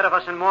Race was ahead of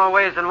us in more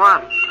ways than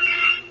one.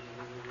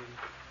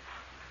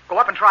 Go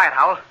up and try it,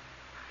 Howell.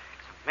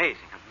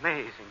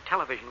 Amazing.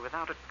 Television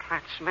without a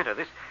transmitter.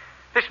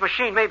 This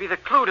machine may be the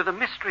clue to the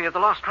mystery of the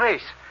Lost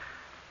Race.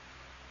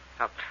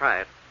 I'll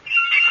try it.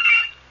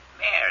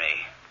 Mary,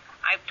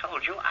 I've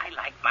told you I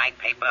like my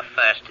paper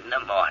first in the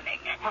morning.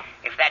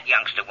 If that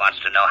youngster wants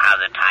to know how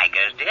the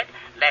Tigers did,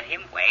 let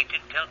him wait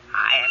until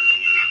I am...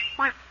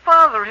 My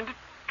father in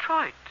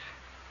Detroit.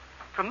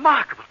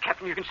 Remarkable,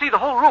 Captain. You can see the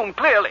whole room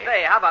clearly.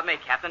 Say, how about me,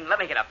 Captain? Let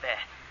me get up there.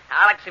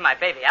 I'd like to see my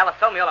baby. Alice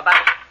told me all about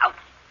it. Ouch.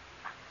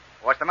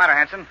 What's the matter,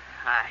 Hanson?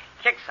 I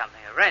kicked something,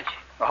 a wrench.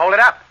 Well, hold it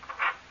up.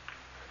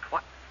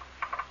 What?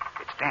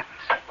 It's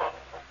Danton's.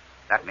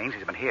 That means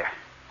he's been here.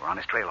 We're on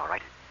his trail, all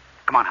right.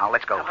 Come on, Hal,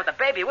 let's go. Oh, but the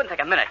baby wouldn't take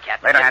a minute,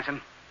 Captain. Later,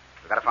 Hanson.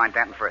 We've got to find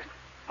Danton first.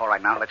 All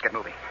right, now, let's get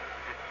moving.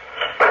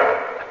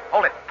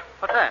 Hold it.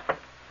 What's that?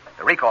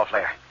 The recall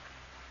flare.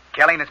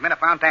 Kelly and his men have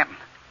found Danton.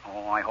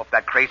 Oh, I hope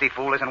that crazy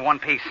fool is in one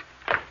piece.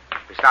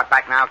 We start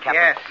back now, Captain?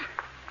 Yes.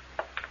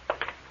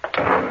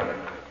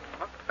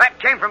 That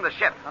came from the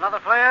ship. Another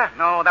flare?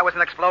 No, that was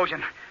an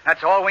explosion.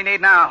 That's all we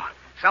need now.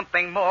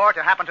 Something more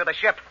to happen to the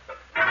ship.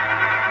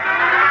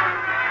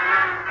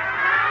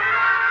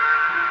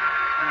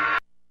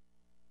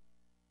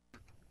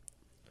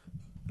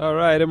 All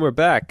right, and we're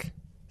back.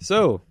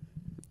 So,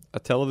 a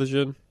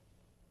television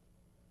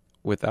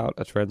without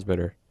a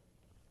transmitter.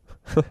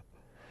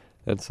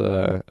 That's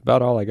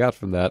about all I got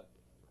from that.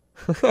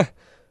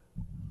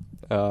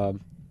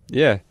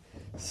 Yeah.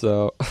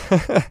 So,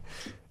 it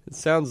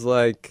sounds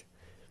like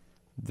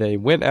they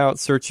went out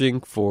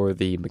searching for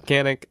the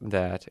mechanic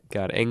that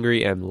got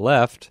angry and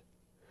left.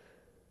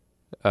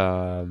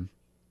 Who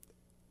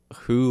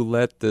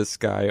let this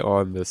guy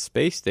on the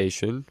space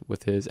station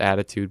with his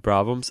attitude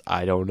problems?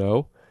 I don't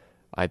know.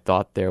 I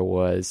thought there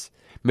was,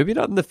 maybe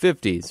not in the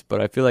 50s, but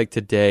I feel like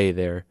today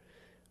there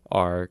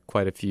are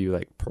quite a few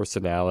like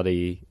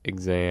personality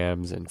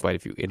exams and quite a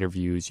few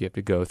interviews you have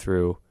to go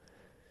through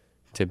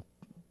to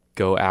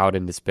go out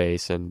into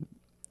space and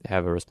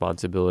have a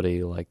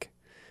responsibility like,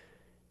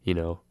 you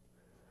know,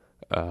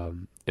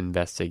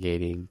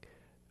 investigating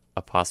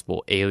a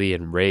possible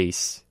alien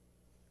race.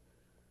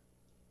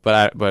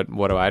 But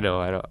what do I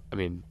know? I don't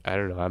know.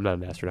 I'm not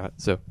an astronaut.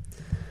 So,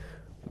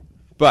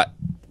 but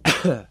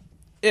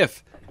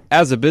if,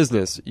 as a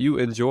business, you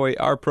enjoy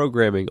our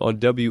programming on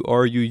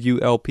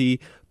WRUULP,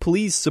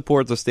 please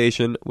support the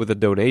station with a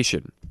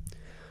donation.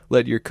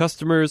 Let your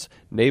customers,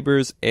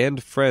 neighbors,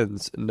 and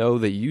friends know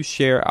that you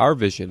share our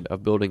vision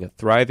of building a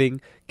thriving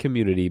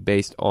community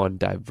based on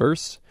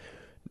diverse,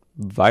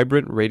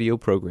 vibrant radio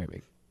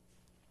programming.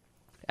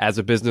 As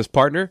a business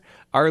partner,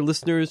 our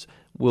listeners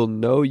will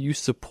know you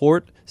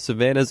support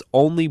Savannah's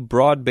only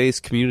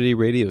broad-based community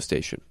radio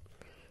station.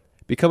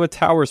 Become a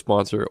tower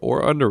sponsor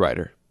or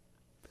underwriter.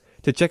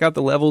 To check out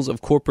the levels of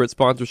corporate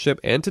sponsorship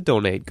and to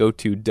donate, go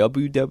to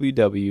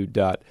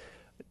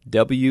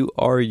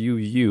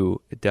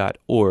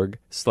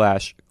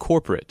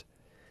www.wruu.org/corporate.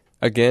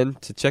 Again,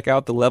 to check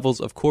out the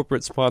levels of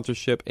corporate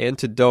sponsorship and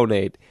to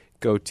donate,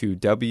 go to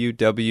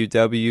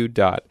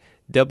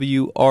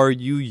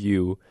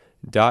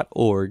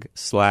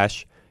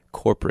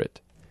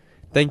www.wruu.org/corporate.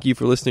 Thank you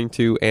for listening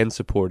to and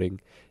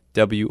supporting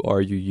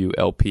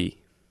WRUULP.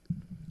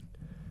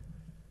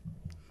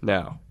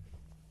 Now,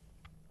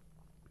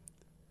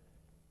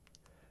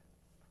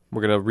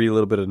 we're going to read a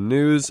little bit of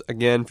news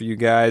again for you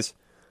guys,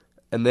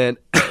 and then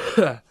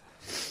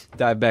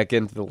dive back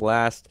into the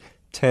last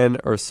 10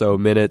 or so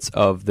minutes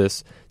of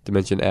this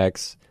Dimension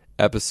X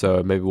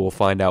episode. Maybe we'll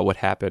find out what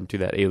happened to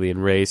that alien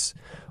race,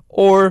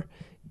 or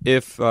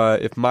if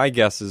my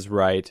guess is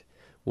right,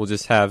 we'll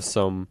just have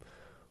some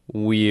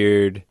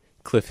weird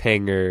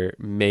cliffhanger,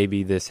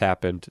 maybe this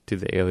happened to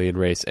the alien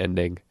race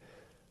ending.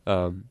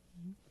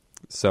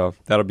 So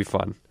that'll be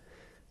fun.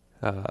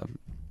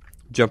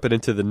 Jumping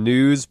into the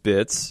news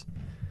bits,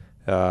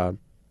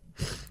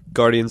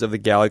 Guardians of the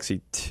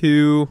Galaxy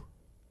 2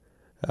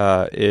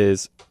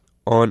 is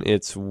on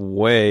its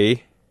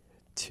way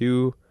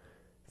to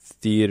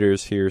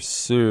theaters here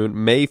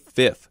soon. May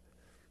 5th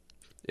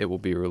it will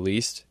be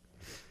released.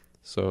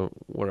 So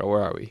where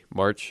are we?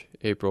 March,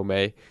 April,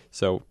 May.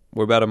 So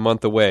we're about a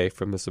month away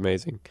from this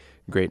amazing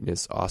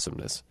greatness,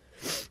 awesomeness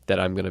that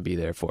I'm going to be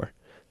there for.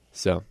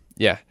 So,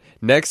 yeah.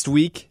 Next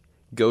week,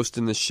 Ghost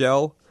in the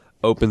Shell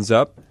opens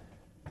in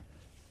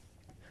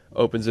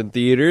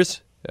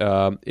theaters.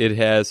 It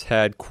has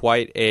had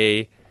quite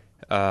a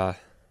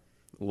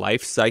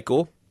life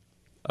cycle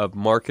of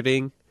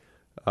marketing,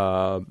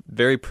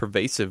 very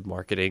pervasive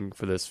marketing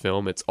for this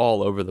film. It's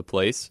all over the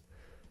place.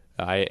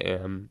 I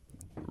am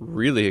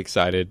really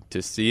excited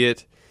to see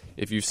it.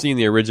 If you've seen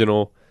the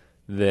original,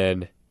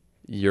 then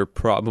you're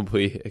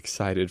probably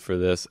excited for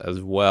this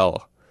as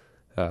well.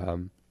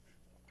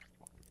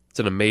 It's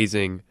an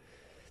amazing...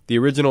 The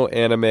original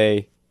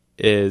anime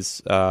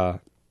is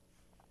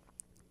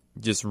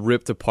just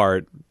ripped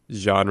apart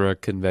genre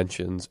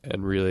conventions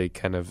and really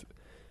kind of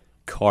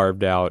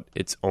carved out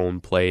its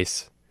own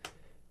place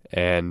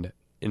and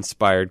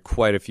inspired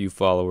quite a few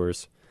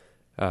followers,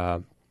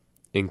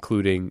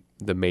 including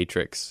The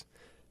Matrix,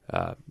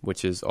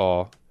 which is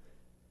all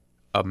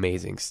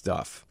amazing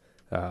stuff.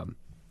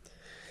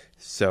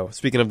 So,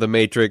 speaking of The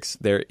Matrix,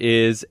 there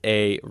is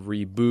a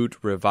reboot,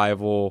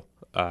 revival,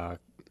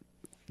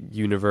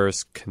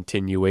 universe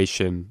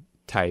continuation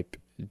type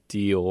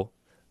deal.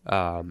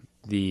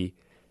 The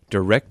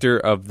director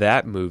of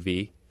that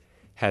movie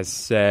has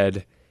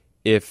said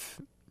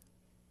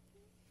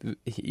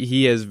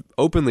he has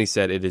openly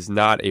said it is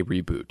not a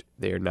reboot.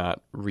 They are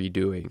not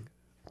redoing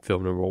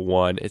film number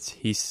 1.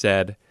 He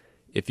said,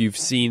 if you've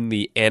seen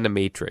the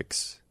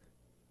Animatrix,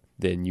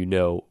 then you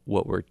know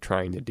what we're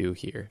trying to do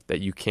here, that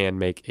you can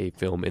make a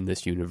film in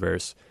this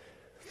universe.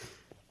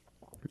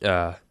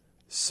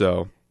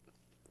 So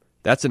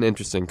that's an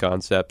interesting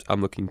concept.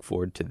 I'm looking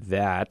forward to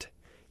that.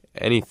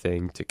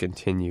 Anything to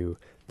continue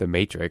the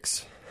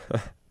Matrix.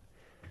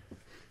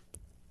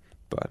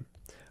 But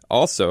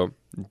also,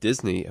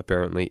 Disney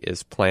apparently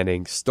is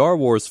planning Star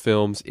Wars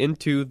films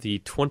into the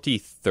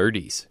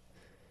 2030s.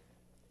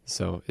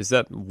 So, is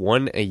that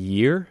one a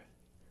year?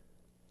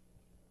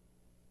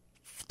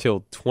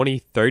 Till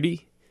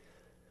 2030?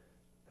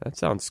 That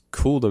sounds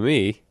cool to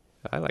me.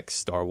 I like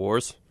Star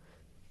Wars.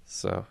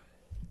 So,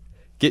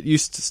 get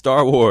used to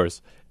Star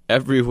Wars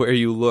everywhere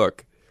you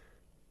look.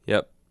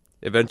 Yep.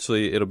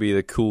 Eventually, it'll be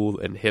the cool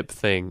and hip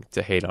thing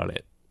to hate on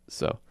it.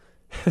 So,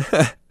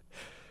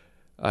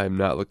 I'm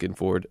not looking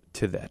forward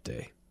to that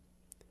day.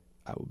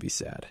 I will be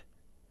sad.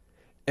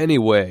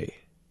 Anyway.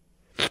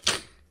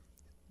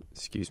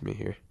 Excuse me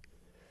here.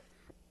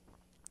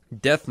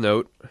 Death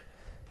Note,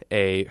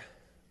 a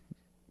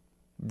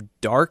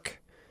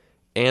dark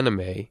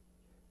anime,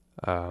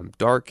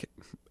 dark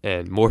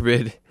and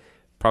morbid,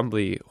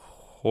 probably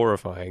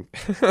horrifying,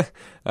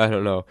 I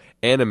don't know,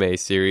 anime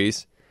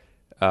series,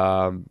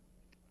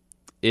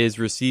 is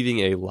receiving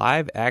a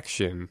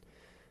live-action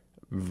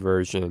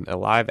version, a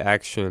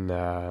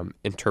live-action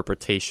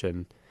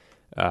interpretation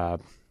by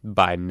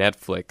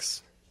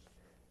Netflix.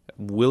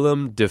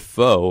 Willem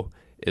Dafoe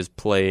is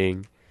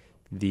playing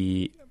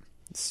the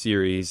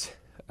series'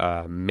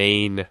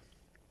 main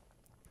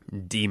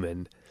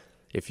demon,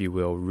 if you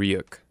will,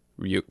 Ryuk.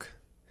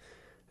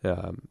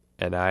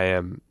 And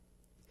I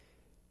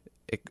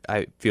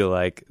feel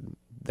like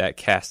that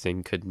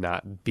casting could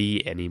not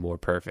be any more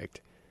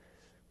perfect.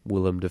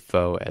 Willem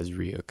Dafoe as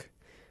Ryuk.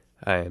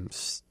 I am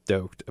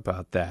stoked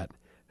about that.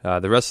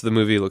 The rest of the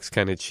movie looks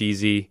kind of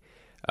cheesy.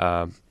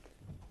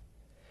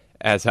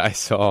 As I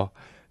saw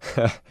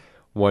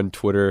one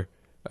Twitter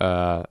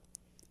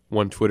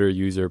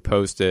user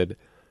posted,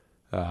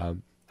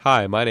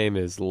 "Hi, my name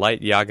is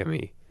Light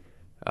Yagami.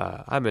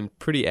 I'm a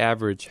pretty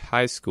average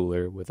high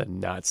schooler with a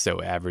not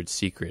so average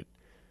secret."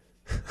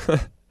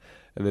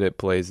 And then it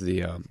plays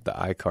the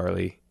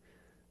iCarly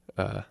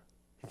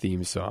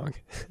theme song.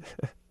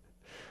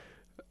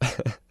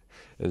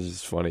 It's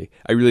just funny.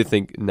 I really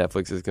think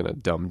Netflix is going to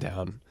dumb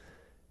down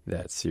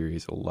that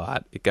series a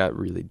lot. It got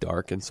really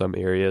dark in some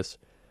areas.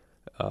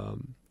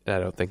 And I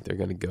don't think they're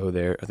going to go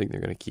there. I think they're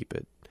going to keep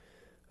it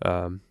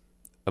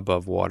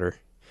above water,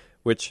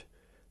 which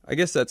I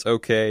guess that's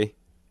okay.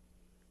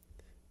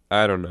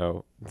 I don't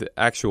know. The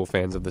actual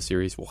fans of the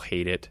series will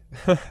hate it.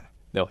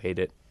 They'll hate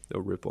it.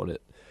 They'll rip on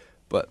it.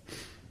 But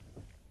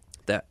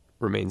that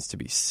remains to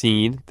be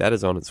seen. That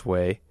is on its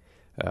way.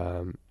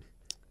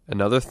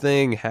 Another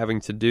thing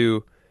having to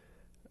do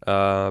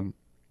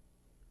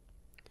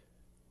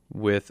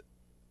with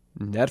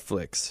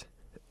Netflix.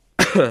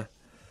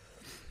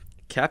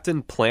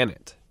 Captain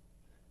Planet.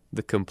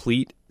 The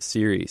complete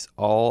series.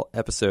 All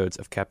episodes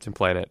of Captain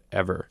Planet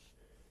ever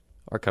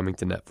are coming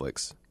to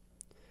Netflix.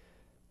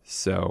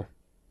 So,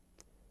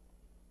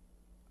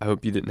 I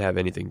hope you didn't have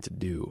anything to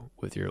do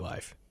with your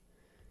life.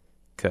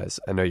 Because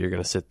I know you're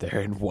going to sit there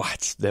and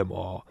watch them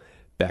all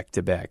back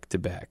to back to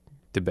back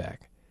to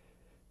back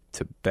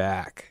to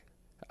back.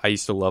 I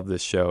used to love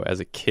this show as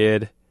a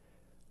kid.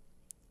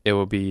 It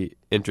will be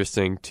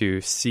interesting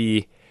to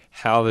see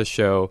how the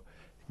show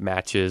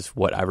matches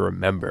what I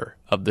remember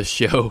of the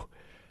show.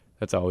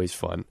 That's always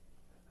fun.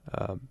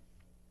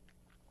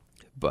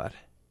 But,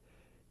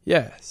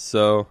 yeah,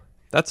 so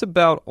that's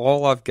about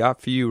all I've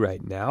got for you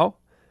right now.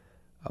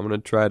 I'm going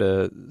to try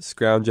to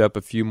scrounge up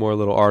a few more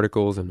little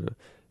articles and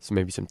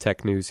maybe some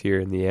tech news here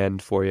in the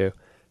end for you.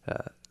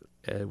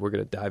 And we're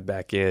going to dive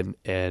back in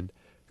and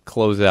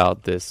close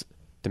out this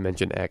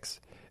Dimension X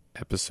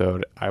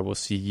episode. I will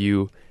see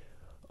you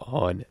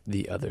on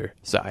the other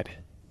side.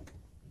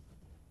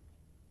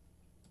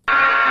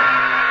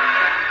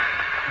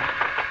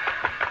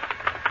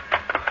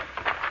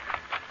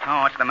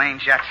 Oh, it's the main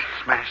jets.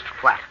 Smashed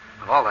flat.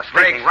 With all the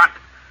Briggs. stinking rot.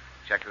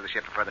 Check through the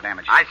ship for further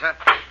damage. Aye, sir.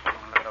 Oh,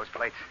 look at those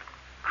plates.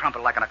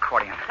 Crumpled like an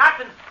accordion.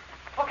 Captain!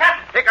 Oh,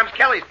 Captain! Here comes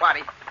Kelly's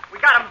body. We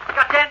got him. We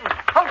got Denton.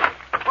 Holy!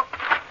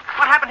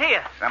 What happened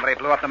here? Somebody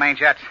blew up the main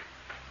jets.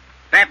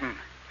 Denton,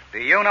 do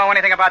you know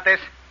anything about this?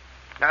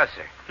 No,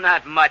 sir.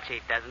 Not much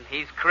he doesn't.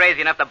 He's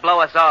crazy enough to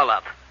blow us all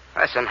up.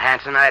 Listen,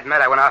 Hanson, I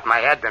admit I went off my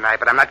head tonight,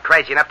 but I'm not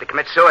crazy enough to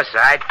commit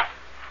suicide.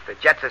 The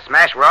jets that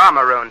smashed were all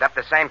marooned up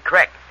the same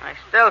creek. I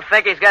still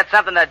think he's got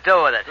something to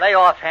do with it. Lay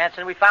off,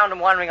 Hanson. We found him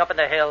wandering up in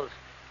the hills.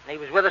 And he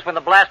was with us when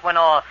the blast went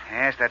off.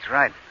 Yes, that's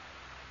right.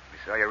 We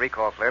saw your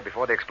recall flare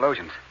before the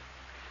explosions.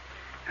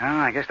 Oh,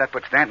 I guess that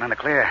puts Stanton in the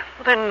clear.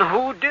 Well, then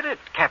who did it,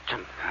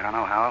 Captain? I don't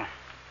know, Howell.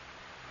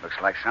 Looks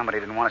like somebody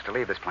didn't want us to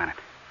leave this planet.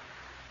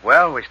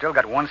 Well, we still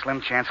got one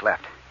slim chance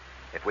left.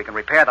 If we can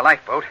repair the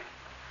lifeboat.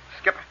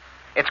 Skipper,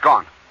 it's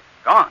gone.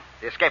 Gone.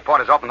 The escape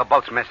port is open. The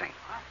boat's missing.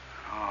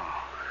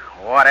 Oh,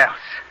 what else?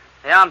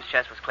 The arms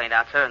chest was cleaned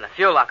out, sir, and the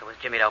fuel locker was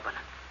jimmied open.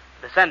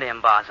 The sending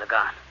bars are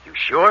gone. You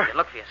sure? If you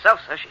look for yourself,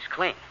 sir, she's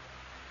clean.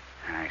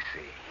 I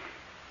see.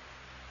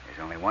 There's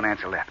only one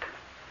answer left.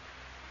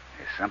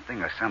 There's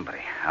something or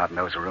somebody out in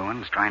those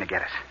ruins trying to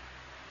get us.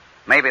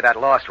 Maybe that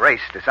lost race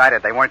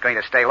decided they weren't going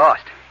to stay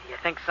lost. You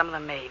think some of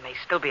them may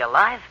still be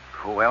alive?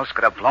 Who else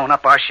could have blown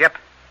up our ship?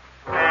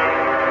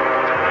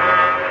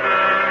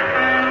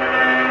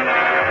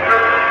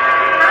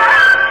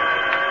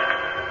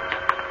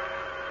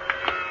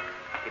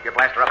 Keep your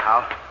blaster up,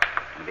 Hal.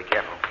 And be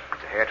careful.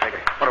 It's a hair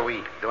trigger. What are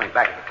we doing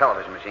back at the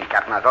television machine,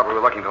 Captain? I thought we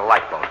were looking for the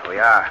lifeboat. We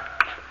are.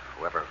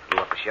 Whoever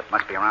blew up the ship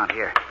must be around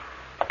here.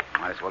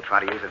 Might as well try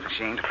to use the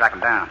machine to track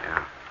them down.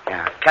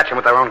 Yeah. Catch them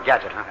with their own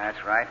gadget, huh?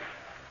 That's right.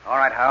 All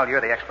right, Hal,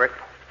 you're the expert.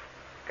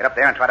 Get up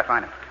there and try to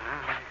find him.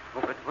 I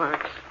hope it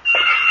works.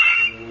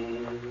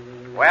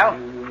 Well?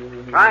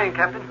 Trying,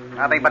 Captain.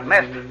 Nothing but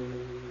mist.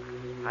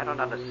 I don't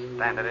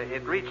understand it.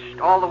 It reached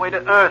all the way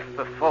to Earth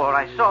before.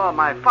 I saw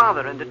my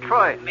father in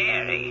Detroit.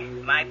 Mary,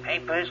 my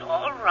paper's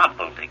all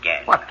rumpled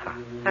again. What?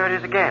 There it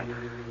is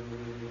again.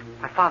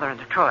 My father in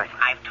Detroit.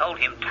 I've told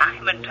him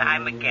time and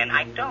time again,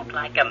 I don't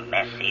like a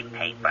messy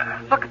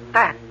paper. Look at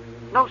that.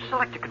 No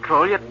selector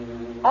control, yet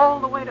all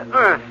the way to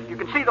Earth. You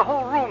can see the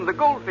whole room, the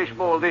goldfish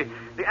bowl, the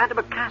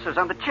antimacassars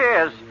on the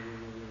chairs.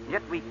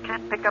 Yet we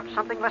can't pick up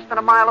something less than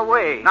a mile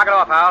away. Knock it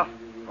off, Hal.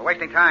 We're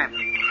wasting time.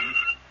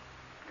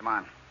 Come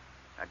on.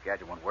 That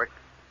gadget won't work.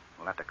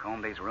 We'll have to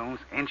comb these rooms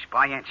inch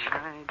by inch.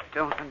 I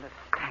don't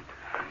understand.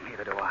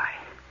 Neither do I.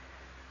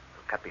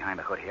 We'll cut behind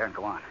the hood here and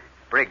go on.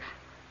 Briggs,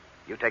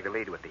 you take the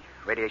lead with the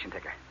radiation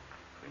ticker.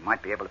 We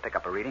might be able to pick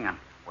up a reading on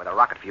where the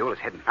rocket fuel is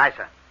hidden. Aye,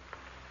 sir.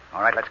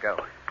 All right, let's go.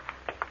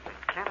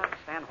 I can't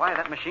understand why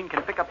that machine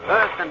can pick up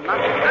Earth and not...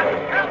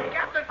 Help,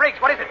 Captain!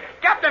 Briggs, what is it?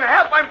 Captain,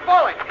 help! I'm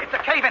falling! It's a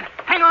cave-in.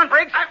 Hang on,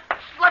 Briggs. I'm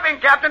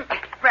slipping, Captain.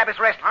 Grab his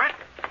wrist. All right.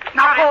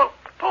 Now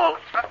pull.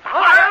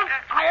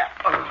 Higher.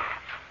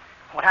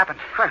 What happened?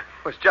 I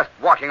was just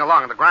walking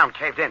along and the ground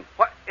caved in.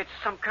 What? It's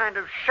some kind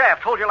of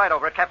shaft. Hold your light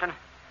over it, Captain.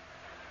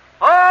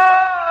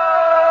 Oh!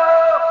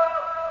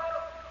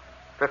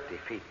 50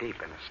 feet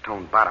deep in a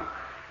stone bottom.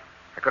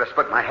 I could have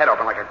split my head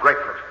open like a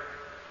grapefruit.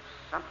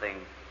 Something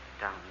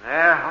down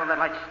there. Hold that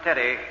light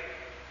steady.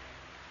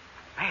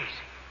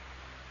 Amazing.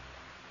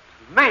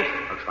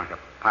 Amazing. Looks like a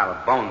pile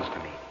of bones to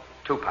me.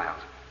 2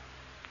 piles.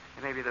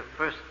 It may be the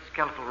first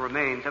skeletal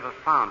remains ever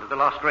found of the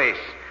lost race.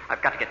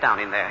 I've got to get down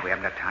in there. We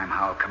haven't got time,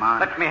 Hal. Come on.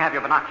 Let me have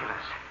your binoculars.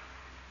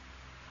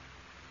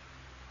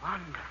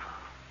 Wonderful.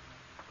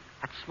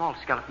 That small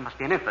skeleton must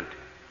be an infant.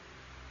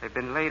 They've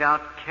been laid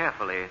out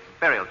carefully. It's a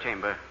burial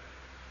chamber.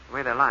 The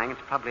way they're lying,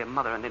 it's probably a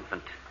mother and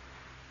infant.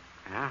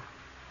 Yeah.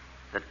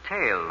 The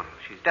tail,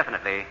 she's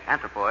definitely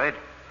anthropoid.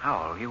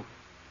 Oh, you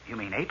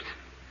mean apes?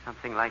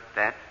 Something like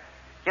that.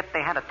 Yet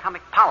they had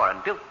atomic power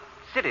and built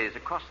cities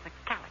across the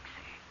galaxy.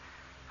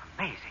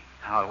 Amazing.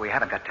 Oh, we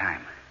haven't got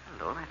time.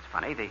 Hello, that's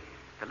funny. The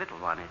little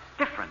one is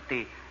different.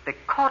 The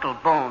caudal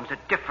bones are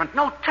different.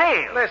 No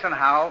tail. Listen,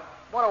 Hal.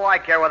 What do I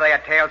care whether they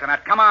had tails or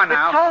not? Come on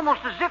now. It's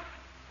almost as if...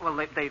 Well,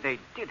 they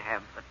did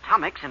have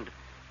atomics, and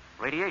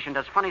radiation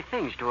does funny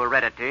things to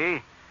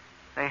heredity.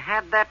 They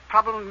had that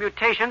problem of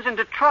mutations in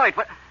Detroit.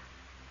 What?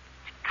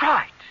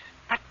 Detroit?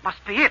 That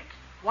must be it.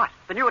 What?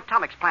 The new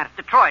atomics plant at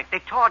Detroit. They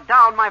tore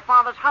down my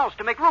father's house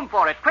to make room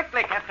for it.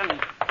 Quickly, Captain.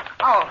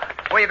 Oh,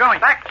 where are you going?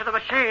 Back to the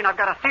machine. I've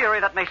got a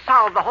theory that may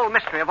solve the whole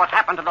mystery of what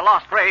happened to the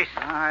lost race.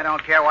 I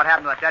don't care what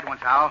happened to the dead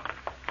ones, Hal.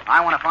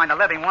 I want to find the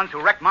living ones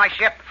who wrecked my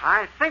ship.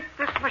 I think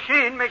this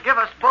machine may give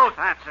us both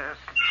answers.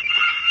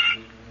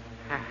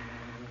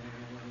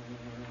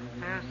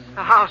 There's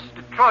the house,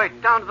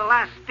 Detroit, down to the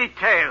last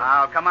detail.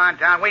 Oh, come on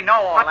down. We know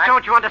all but that.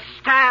 Don't you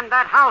understand?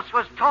 That house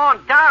was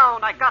torn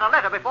down. I got a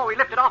letter before we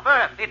lifted off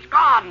Earth. It's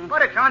gone.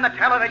 But it's on the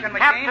television machine.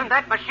 Captain,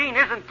 that machine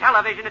isn't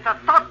television. It's a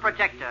thought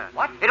projector.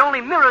 What? It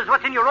only mirrors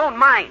what's in your own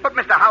mind. But,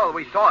 Mr. Howell,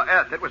 we saw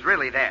Earth. It was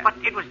really there. But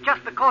it was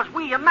just because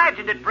we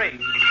imagined it,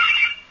 Briggs.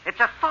 It's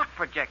a thought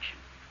projection.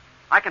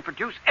 I can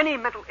produce any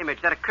mental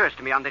image that occurs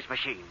to me on this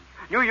machine.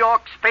 New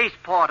York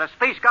spaceport, a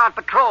Space Guard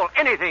patrol,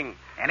 anything.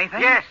 Anything?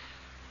 Yes.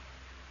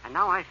 And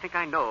now I think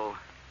I know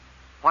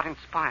what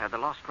inspired the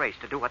lost race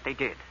to do what they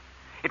did.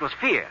 It was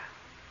fear.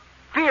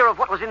 Fear of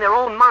what was in their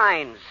own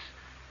minds.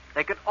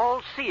 They could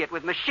all see it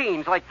with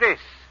machines like this.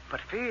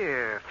 But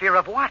fear? Fear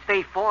of what?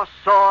 They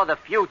foresaw the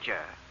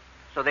future.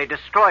 So they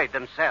destroyed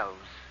themselves.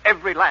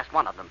 Every last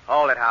one of them.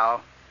 Hold it, Howell.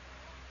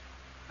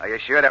 Are you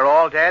sure they're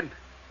all dead?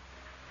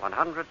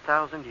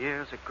 100,000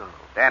 years ago.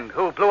 Then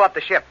who blew up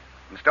the ship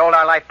and stole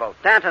our lifeboat?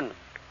 Danton.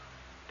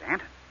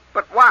 Danton?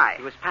 But why?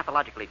 He was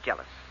pathologically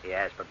jealous.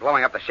 Yes, but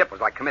blowing up the ship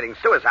was like committing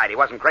suicide. He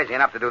wasn't crazy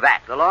enough to do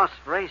that. The lost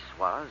race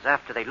was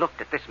after they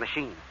looked at this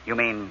machine. You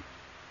mean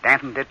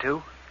Danton did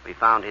too? We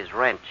found his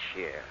wrench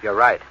here. You're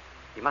right.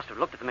 He must have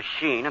looked at the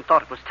machine and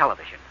thought it was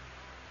television.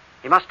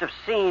 He must have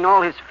seen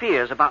all his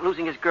fears about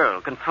losing his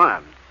girl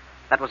confirmed.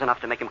 That was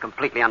enough to make him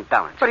completely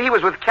unbalanced. But he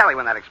was with Kelly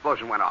when that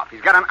explosion went off.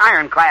 He's got an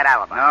ironclad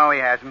alibi. No, he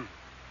hasn't.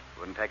 It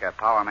wouldn't take a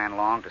power man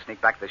long to sneak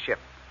back to the ship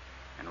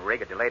and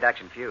rig a delayed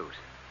action fuse.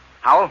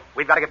 Howell,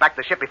 we've got to get back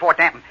to the ship before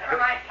Danton.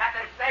 Never mind,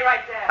 Captain. Stay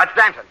right there. That's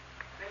Danton.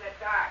 It's in the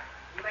dark.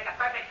 You make a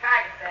perfect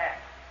target there.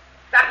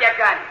 Stop your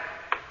gun.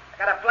 I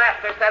got a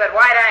blaster set at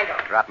wide angle.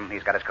 Drop him.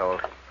 He's got his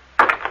cold.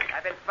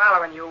 I've been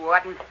following you,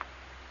 Warden.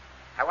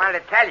 I wanted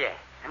to tell you.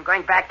 I'm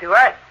going back to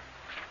Earth.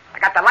 I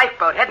got the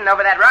lifeboat hidden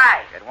over that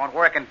rise. It won't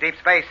work in deep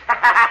space.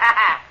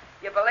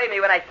 You believed me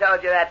when I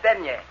told you that,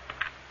 didn't you?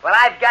 Well,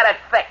 I've got it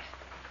fixed.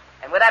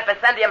 And with that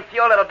Vicendium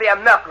fuel, it'll be a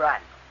milk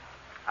run.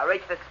 I'll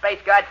reach the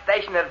Space Guard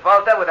station at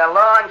Volta with a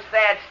long,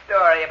 sad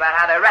story about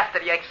how the rest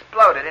of you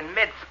exploded in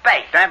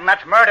mid-space. Danton,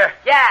 that's murder.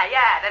 Yeah,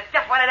 that's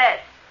just what it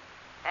is.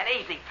 And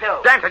easy, too.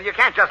 Danton, you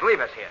can't just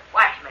leave us here.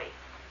 Watch me.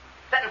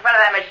 Sit in front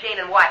of that machine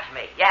and watch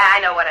me. Yeah,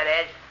 I know what it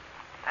is.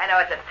 I know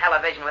it's a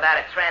television without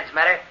a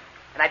transmitter.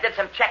 And I did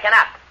some checking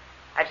up.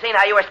 I've seen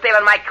how you were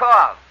stealing my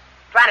calls.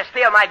 Trying to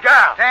steal my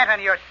girl.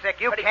 Danton, you're sick.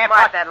 You Pretty can't...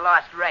 smart, that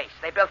lost race.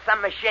 They built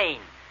some machine.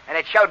 And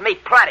it showed me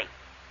plenty.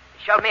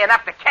 It showed me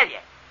enough to kill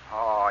you.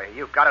 Oh,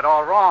 you've got it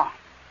all wrong.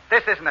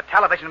 This isn't a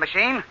television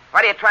machine.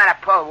 What are you trying to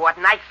pull,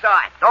 Wharton? I saw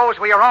it. Those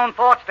were your own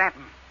thoughts,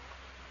 Danton.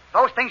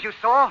 Those things you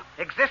saw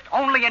exist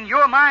only in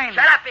your mind.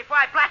 Shut up before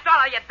I blast all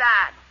of you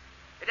down.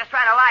 You're just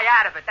trying to lie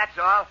out of it, that's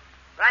all.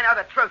 But I know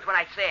the truth when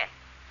I see it.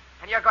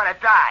 And you're going to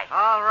die.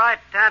 All right,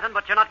 Danton,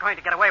 but you're not going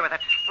to get away with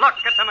it. Look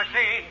at the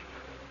machine.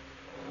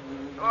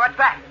 What's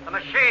that? The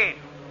machine.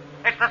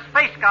 It's the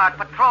Space Guard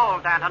patrol,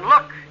 Danton.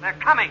 Look, they're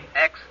coming.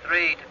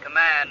 X3 to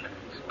command.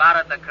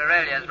 Spotted the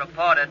Corellias,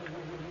 reported.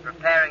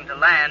 Preparing to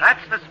land.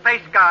 That's the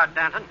Space Guard,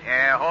 Danton.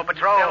 Yeah, whole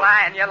patrol. You're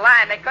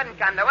lying. They couldn't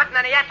come. There wasn't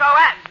any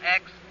SOS.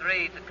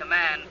 X3 to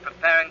command.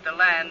 Preparing to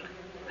land.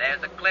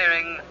 There's a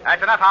clearing.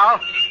 That's enough,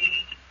 Howell.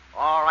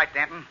 All right,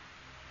 Danton.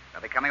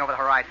 They'll be coming over the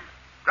horizon.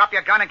 Drop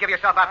your gun and give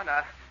yourself up. Oh, no.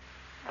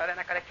 No, they're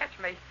not going to catch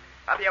me.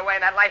 I'll be away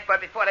in that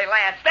lifeboat before they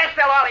land. Stay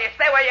still, all of you.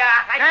 Stay where you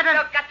are. I Danton!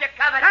 still got you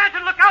covered.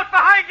 Danton, look out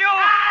behind you!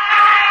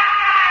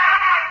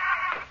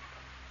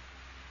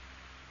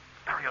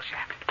 Burial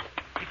shaft.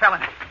 He fell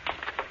in it.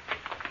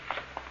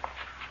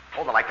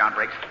 Hold the light down,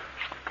 Briggs.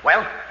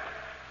 Well?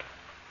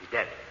 He's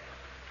dead.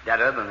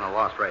 Deader than the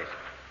lost race.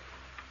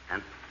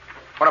 And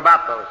what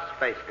about those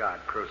Space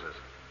Guard cruisers?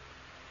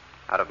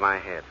 Out of my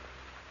head.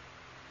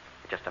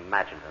 I just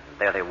imagined them, and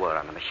there they were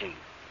on the machine.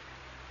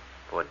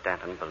 Poor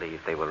Danton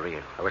believed they were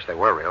real. I wish they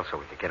were real so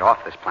we could get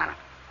off this planet.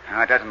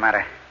 No, it doesn't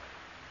matter.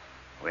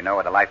 We know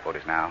where the lifeboat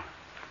is now.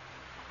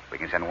 We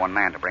can send one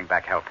man to bring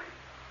back help.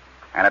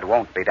 And it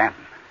won't be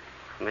Danton.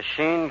 The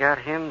machine got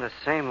him the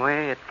same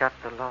way it got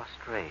the lost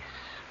race.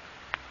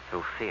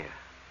 Through fear.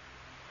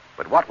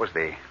 But what was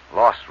the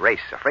lost race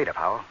afraid of,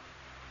 Howell?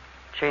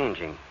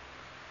 Changing.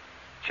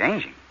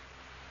 Changing?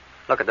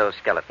 Look at those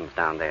skeletons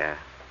down there.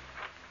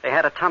 They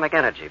had atomic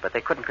energy, but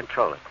they couldn't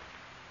control it.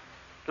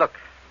 Look,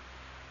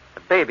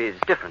 the baby is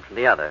different from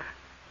the other.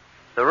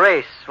 The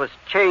race was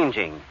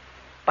changing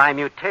by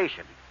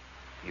mutation.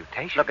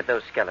 Mutation? Look at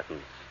those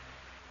skeletons.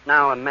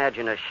 Now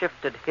imagine a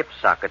shifted hip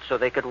socket so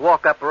they could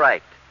walk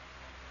upright.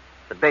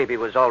 The baby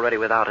was already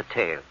without a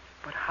tail.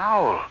 But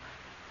Howell,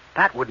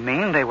 that would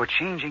mean they were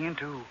changing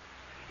into...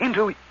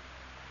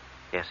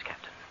 Yes,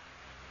 Captain.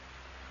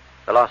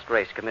 The lost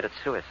race committed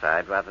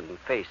suicide rather than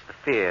face the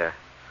fear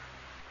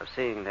of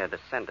seeing their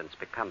descendants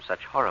become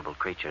such horrible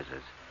creatures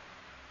as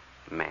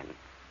men.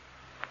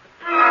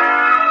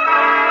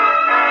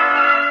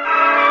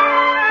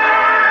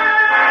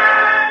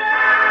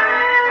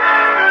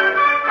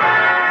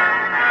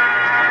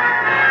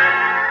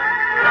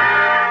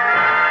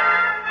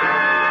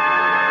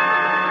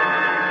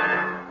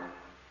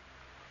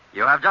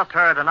 You have just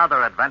heard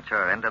another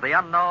adventure into the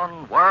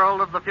unknown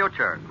world of the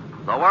future.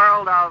 The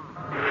world of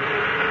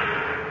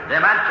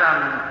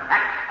Dimension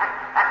X.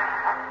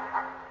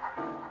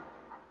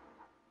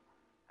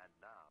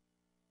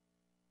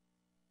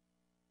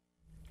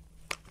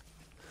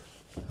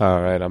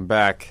 All right, I'm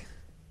back.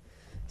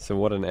 So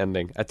what an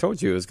ending. I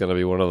told you it was going to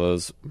be one of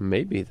those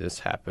maybe this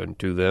happened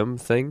to them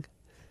thing.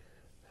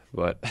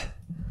 But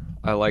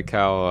I like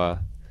how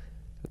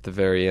at the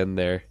very end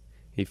there,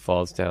 he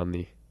falls down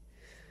the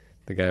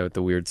guy with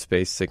the weird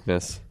space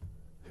sickness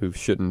who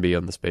shouldn't be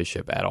on the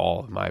spaceship at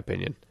all, in my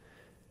opinion.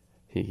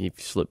 He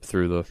slipped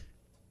through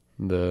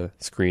the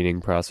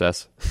screening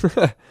process.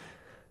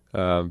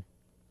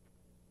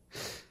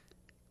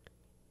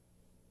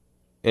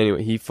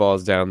 Anyway, he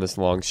falls down this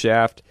long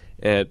shaft,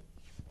 and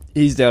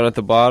he's down at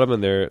the bottom,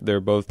 and they're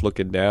both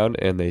looking down,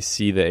 and they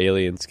see the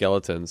alien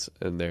skeletons,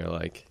 and they're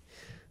like,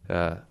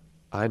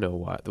 I know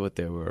what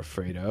they were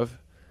afraid of.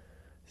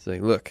 It's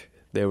like, look,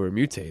 they were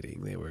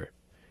mutating, they were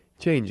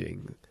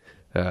changing.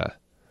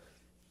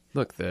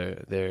 Look,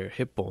 their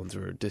hip bones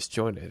were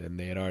disjointed, and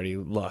they had already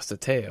lost a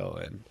tail,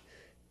 and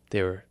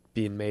they were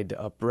being made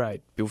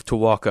to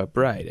walk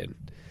upright, and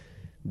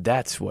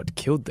that's what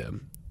killed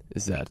them.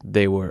 Is that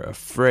they were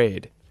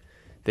afraid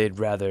they'd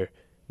rather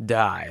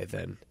die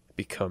than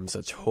become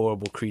such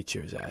horrible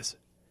creatures as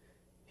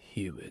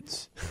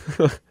humans.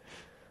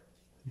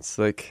 It's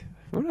like,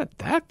 we're not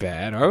that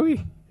bad, are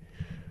we?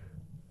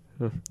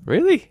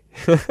 Really?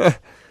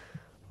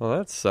 Well,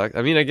 that sucks.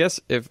 I mean, I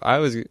guess if I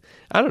was going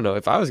to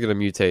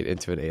mutate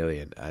into an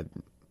alien,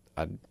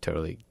 I'd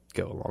totally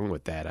go along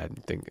with that. I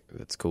think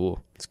that's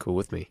cool. It's cool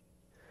with me.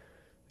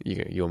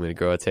 You want me to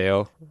grow a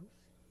tail?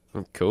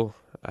 Cool.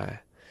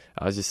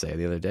 I was just saying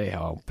the other day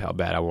how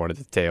bad I wanted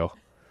the tail.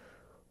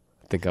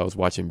 I think I was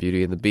watching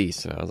Beauty and the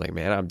Beast, and I was like,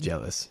 man, I'm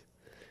jealous.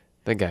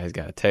 That guy's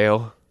got a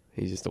tail.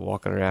 He's just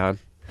walking around.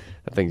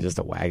 That thing's just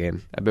a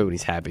wagon. I bet when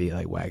he's happy, he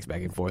like wags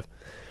back and forth.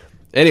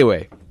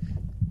 Anyway,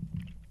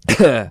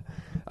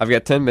 I've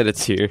got 10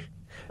 minutes here,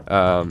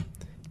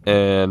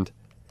 and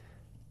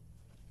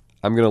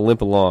I'm gonna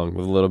limp along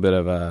with a little bit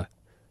of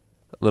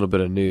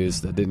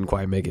news that didn't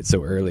quite make it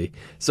so early.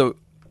 So,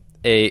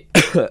 a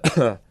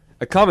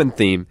a common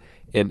theme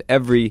in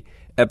every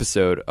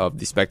episode of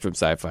the Spectrum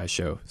Sci-Fi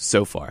Show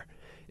so far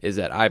is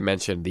that I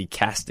mentioned the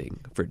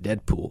casting for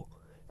Deadpool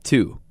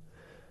 2.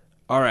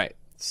 All right,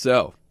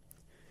 so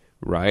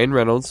Ryan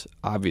Reynolds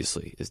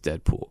obviously is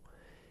Deadpool.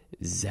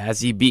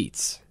 Zazie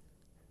Beetz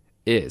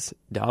is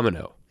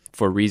Domino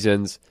for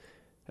reasons.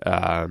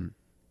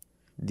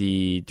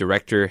 The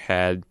director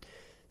had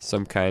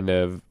some kind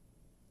of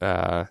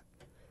they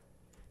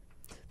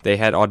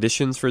had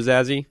auditions for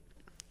Zazie,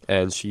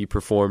 and she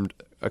performed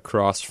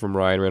across from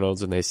Ryan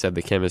Reynolds, and they said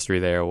the chemistry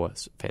there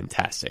was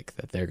fantastic,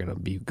 that they're going to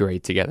be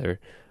great together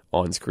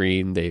on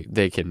screen.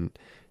 They can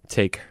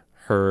take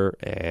her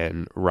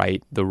and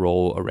write the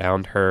role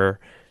around her,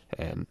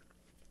 and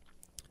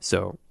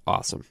so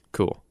awesome.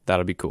 Cool.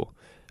 That'll be cool.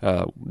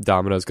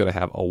 Domino's going to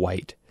have a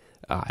white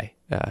eye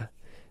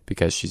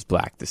because she's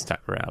black this time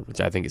around,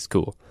 which I think is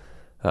cool.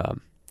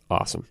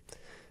 Awesome.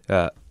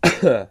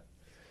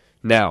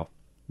 Now,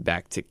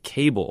 back to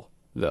Cable,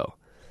 though.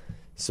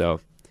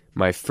 So,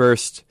 my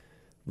first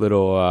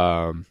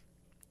little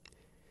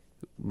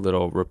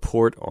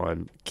report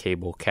on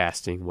Cable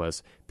casting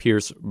was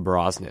Pierce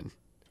Brosnan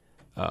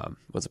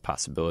was a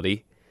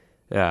possibility.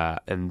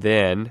 And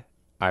then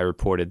I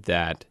reported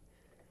that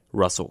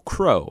Russell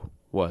Crowe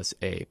was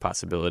a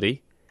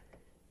possibility.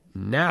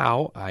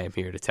 Now I am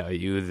here to tell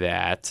you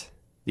that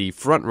the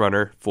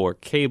frontrunner for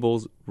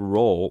Cable's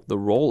role, the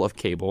role of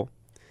Cable,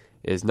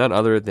 is none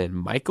other than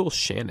Michael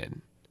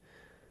Shannon.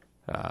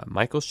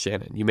 Michael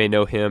Shannon. You may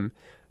know him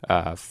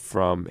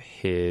from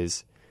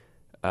his...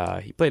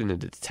 he played in a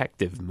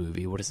detective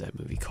movie. What is that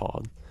movie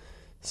called?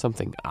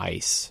 Something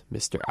Ice,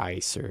 Mr.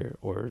 Ice,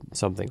 or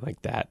something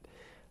like that.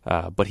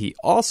 But he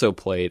also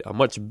played a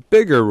much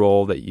bigger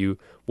role that you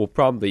will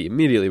probably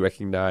immediately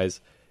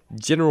recognize,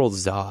 General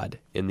Zod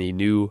in the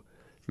new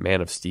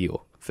Man of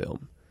Steel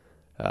film.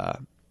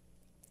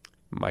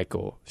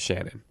 Michael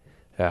Shannon.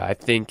 I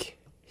think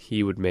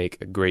he would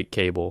make a great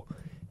Cable.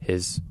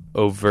 His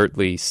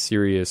overtly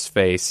serious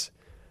face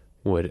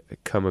would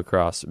come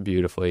across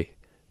beautifully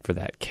for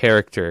that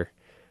character.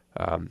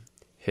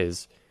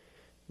 His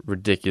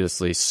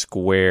ridiculously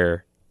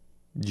square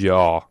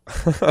jaw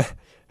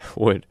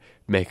would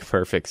make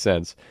perfect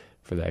sense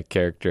for that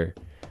character.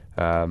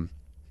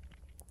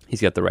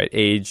 He's got the right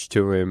age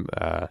to him.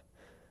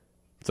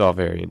 It's all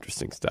very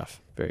interesting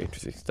stuff. Very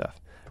interesting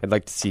stuff. I'd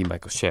like to see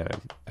Michael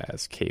Shannon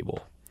as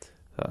Cable.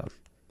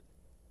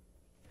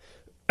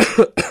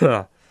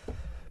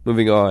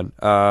 Moving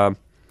on.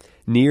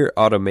 Nier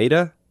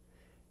Automata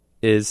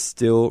is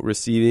still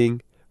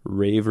receiving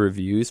rave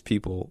reviews.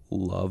 People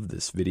love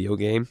this video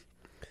game.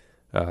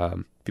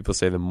 People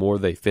say the more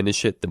they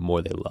finish it, the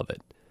more they love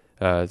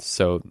it.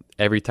 So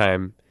every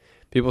time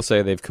people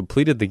say they've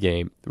completed the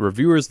game, the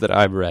reviewers that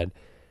I've read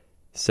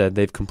said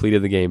they've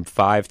completed the game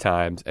 5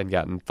 times and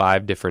gotten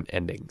 5 different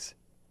endings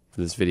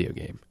for this video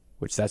game,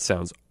 which that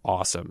sounds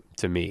awesome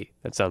to me.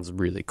 That sounds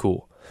really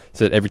cool.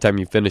 So that every time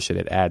you finish it,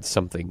 it adds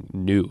something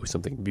new,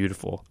 something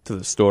beautiful to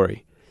the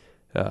story,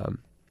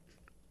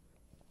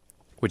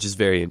 which is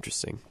very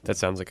interesting. That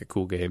sounds like a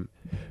cool game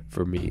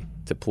for me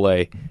to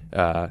play.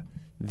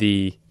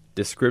 The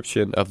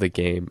description of the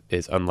game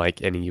is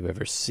unlike any you've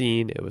ever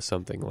seen. It was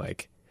something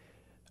like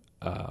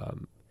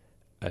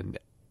an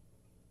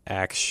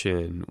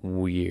action,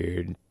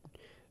 weird,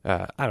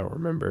 I don't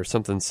remember,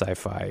 something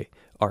sci-fi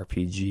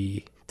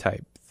RPG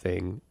type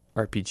thing,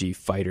 RPG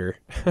fighter.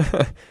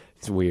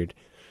 It's weird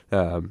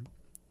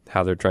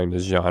how they're trying to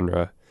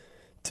genre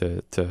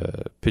to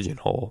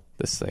pigeonhole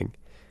this thing.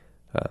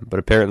 But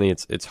apparently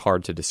it's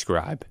hard to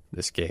describe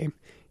this game.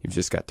 You've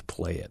just got to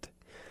play it.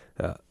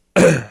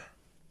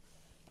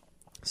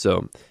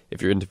 So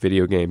if you're into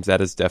video games,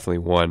 that is definitely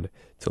one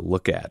to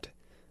look at.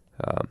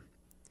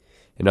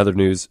 In other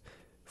news,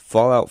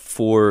 Fallout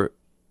 4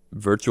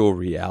 virtual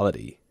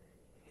reality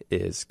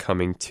is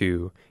coming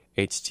to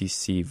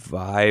HTC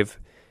Vive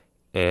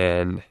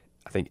and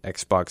I think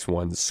Xbox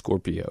One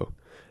Scorpio.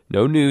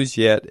 No news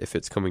yet if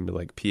it's coming to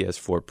like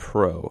PS4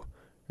 Pro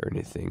or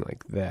anything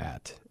like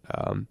that.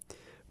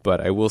 But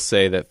I will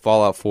say that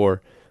Fallout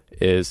 4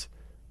 is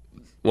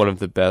one of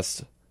the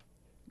best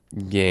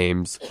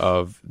games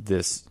of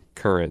this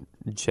current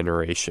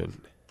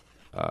generation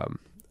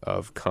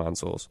of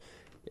consoles.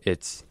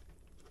 It's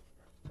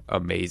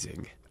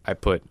amazing. I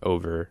put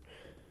over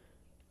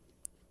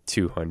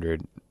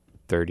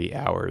 230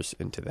 hours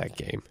into that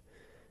game.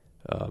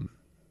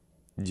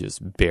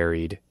 Just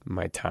buried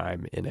my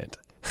time in it.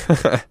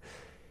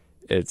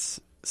 It's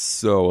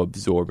so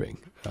absorbing.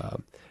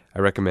 I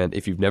recommend,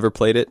 if you've never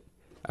played it,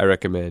 I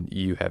recommend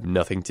you have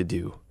nothing to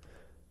do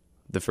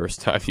the first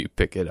time you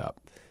pick it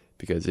up,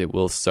 because it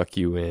will suck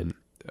you in.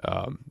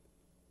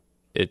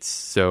 It's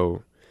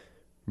so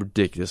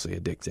ridiculously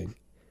addicting.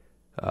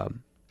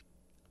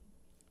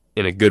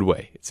 In a good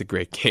way. It's a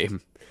great game.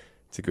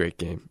 It's a great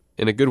game.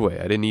 In a good way.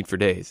 I didn't eat for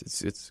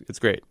days. It's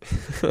great.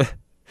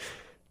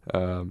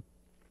 In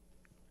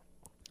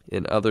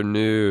other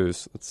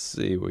news, let's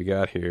see what we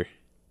got here.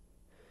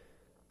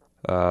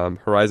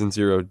 Horizon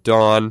Zero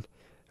Dawn.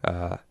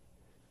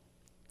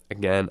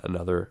 Again,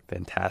 another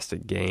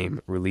fantastic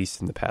game released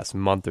in the past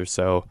month or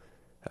so.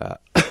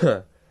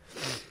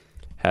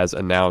 Has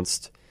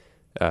announced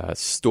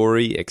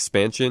story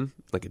expansion,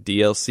 like a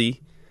DLC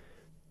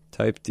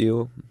type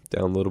deal,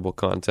 downloadable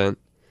content.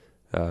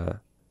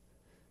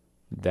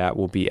 That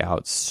will be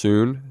out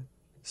soon,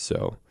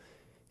 so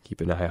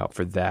keep an eye out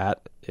for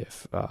that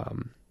if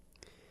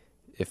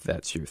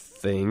that's your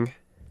thing.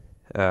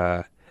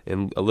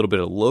 And a little bit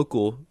of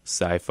local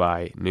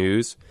sci-fi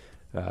news.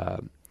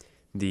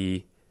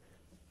 The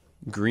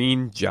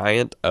Green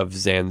Giant of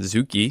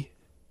Zanzuki,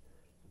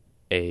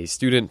 a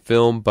student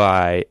film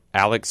by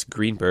Alex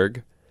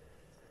Greenberg,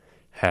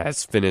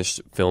 has finished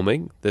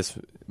filming. This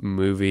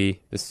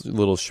movie, this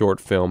little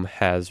short film,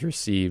 has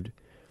received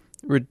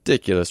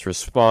ridiculous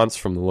response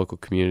from the local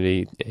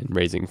community in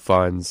raising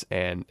funds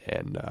and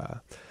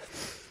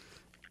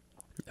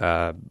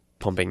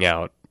pumping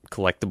out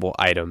collectible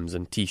items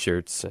and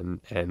T-shirts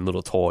and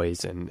little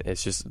toys, and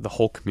it's just the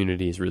whole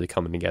community is really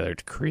coming together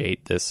to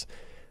create this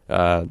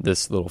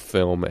little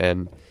film,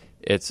 and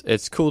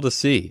it's cool to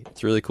see.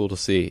 It's really cool to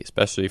see,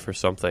 especially for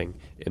something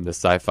in the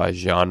sci-fi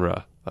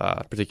genre,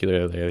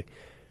 particularly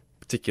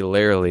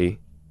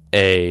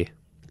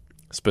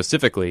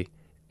specifically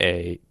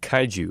a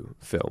kaiju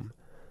film.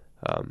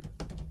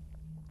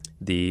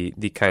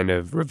 The kind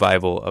of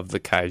revival of the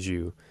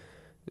kaiju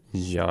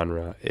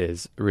genre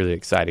is a really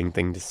exciting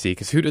thing to see,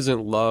 because who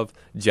doesn't love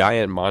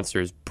giant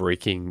monsters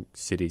breaking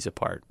cities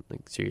apart?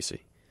 Like,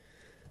 seriously,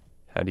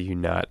 how do you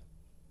not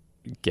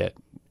get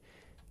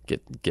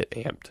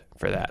amped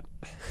for that?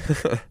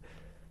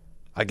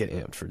 I get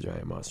amped for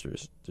giant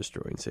monsters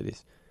destroying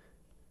cities.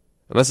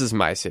 Unless it's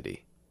my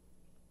city,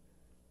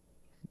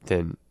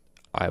 then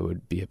I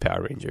would be a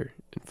Power Ranger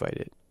and fight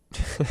it.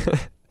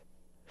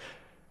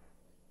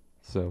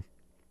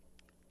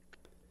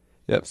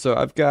 So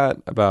I've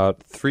got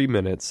about 3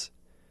 minutes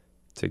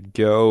to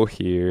go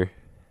here.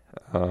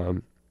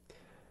 I'm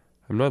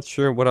not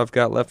sure what I've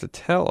got left to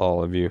tell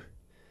all of you.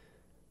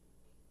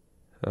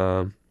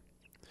 I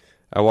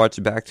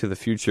watched Back to the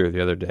Future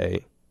the other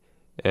day,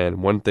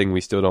 and one thing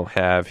we still don't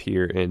have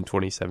here in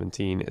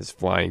 2017 is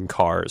flying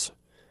cars.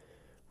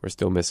 We're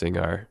still missing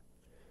our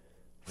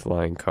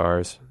flying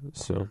cars.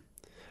 So,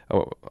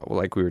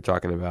 like we were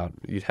talking about,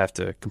 you'd have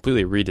to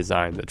completely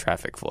redesign the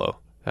traffic flow.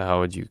 How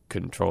would you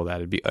control that?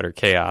 It'd be utter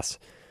chaos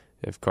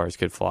if cars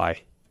could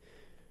fly.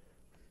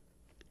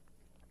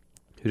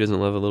 Who doesn't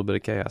love a little bit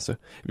of chaos? So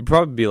it'd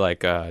probably be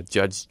like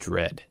Judge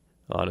Dredd,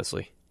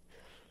 honestly.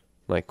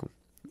 Like,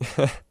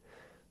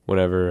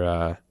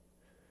 whenever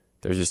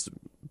there's just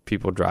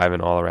people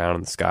driving all around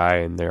in the sky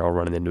and they're all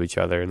running into each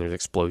other and there's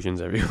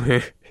explosions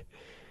everywhere.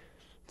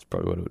 It's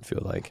probably what it would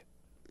feel like.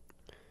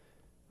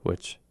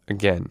 Which,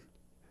 again,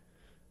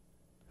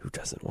 who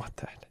doesn't want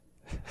that?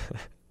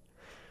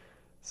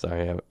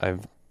 Sorry, I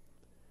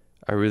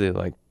really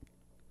like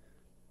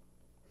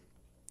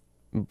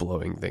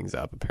blowing things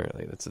up,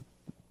 apparently. That's a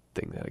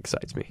thing that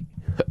excites me.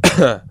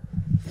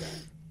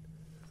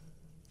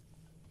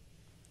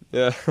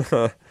 Yeah.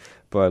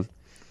 But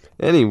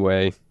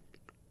anyway,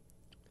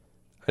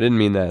 I didn't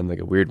mean that in like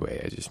a weird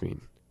way. I just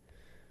mean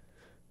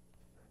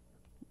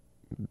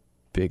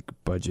big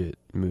budget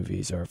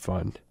movies are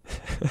fun.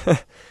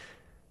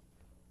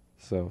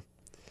 So,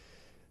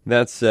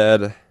 that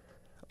said,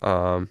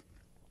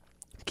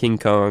 King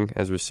Kong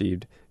has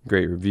received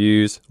great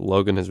reviews.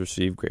 Logan has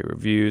received great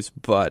reviews,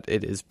 but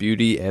it is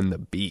Beauty and the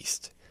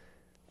Beast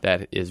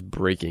that is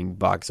breaking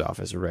box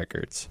office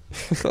records.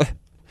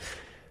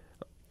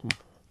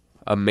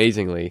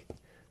 Amazingly,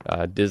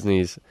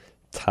 Disney's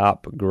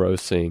top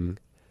grossing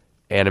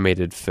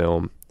animated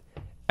film,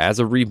 as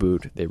a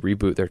reboot, they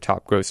reboot their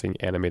top grossing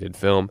animated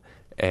film,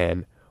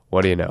 and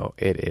what do you know,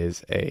 it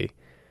is a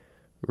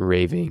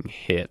raving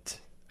hit.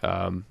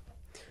 I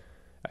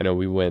know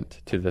we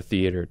went to the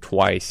theater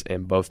twice,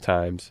 and both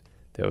times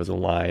there was a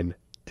line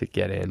to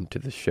get into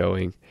the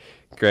showing.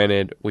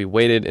 Granted, we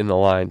waited in the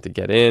line to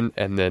get in,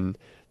 and then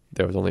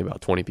there was only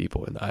about 20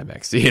 people in the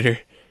IMAX theater.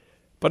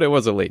 But it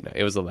was a late night.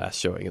 It was the last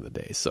showing of the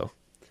day, so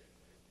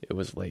it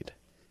was late.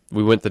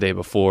 We went the day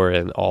before,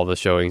 and all the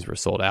showings were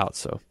sold out,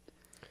 so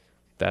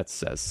that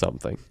says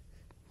something.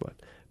 But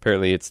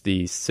apparently it's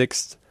the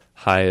sixth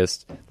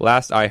highest.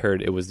 Last I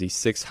heard, it was the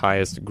sixth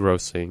highest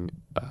grossing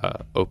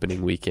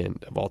opening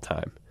weekend of all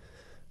time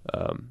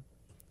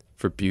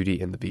for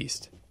Beauty and the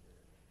Beast.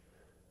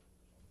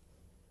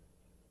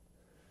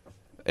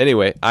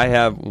 Anyway, I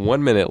have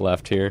 1 minute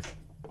left here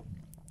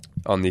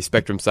on the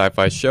Spectrum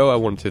Sci-Fi Show. I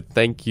wanted to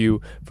thank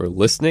you for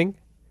listening.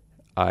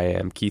 I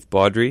am Keith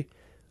Baudry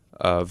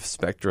of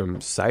Spectrum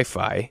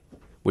Sci-Fi,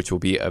 which will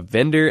be a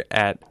vendor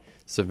at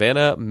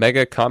Savannah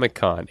Mega Comic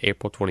Con,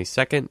 April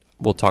 22nd.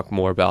 We'll talk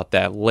more about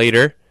that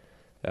later.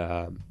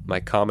 My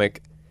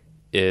comic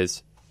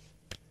is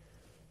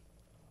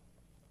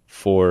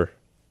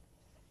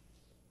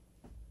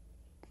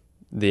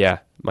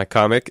my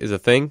comic is a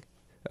thing.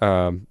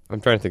 I'm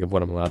trying to think of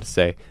what I'm allowed to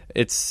say.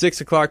 It's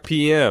 6 o'clock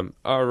p.m.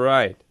 All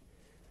right.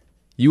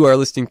 You are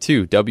listening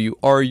to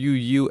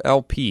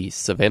WRUULP,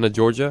 Savannah,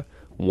 Georgia,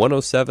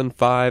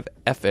 107.5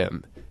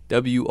 FM,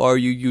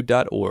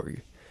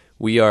 WRUU.org.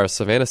 We are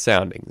Savannah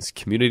Soundings,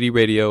 community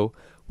radio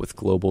with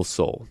global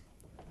soul.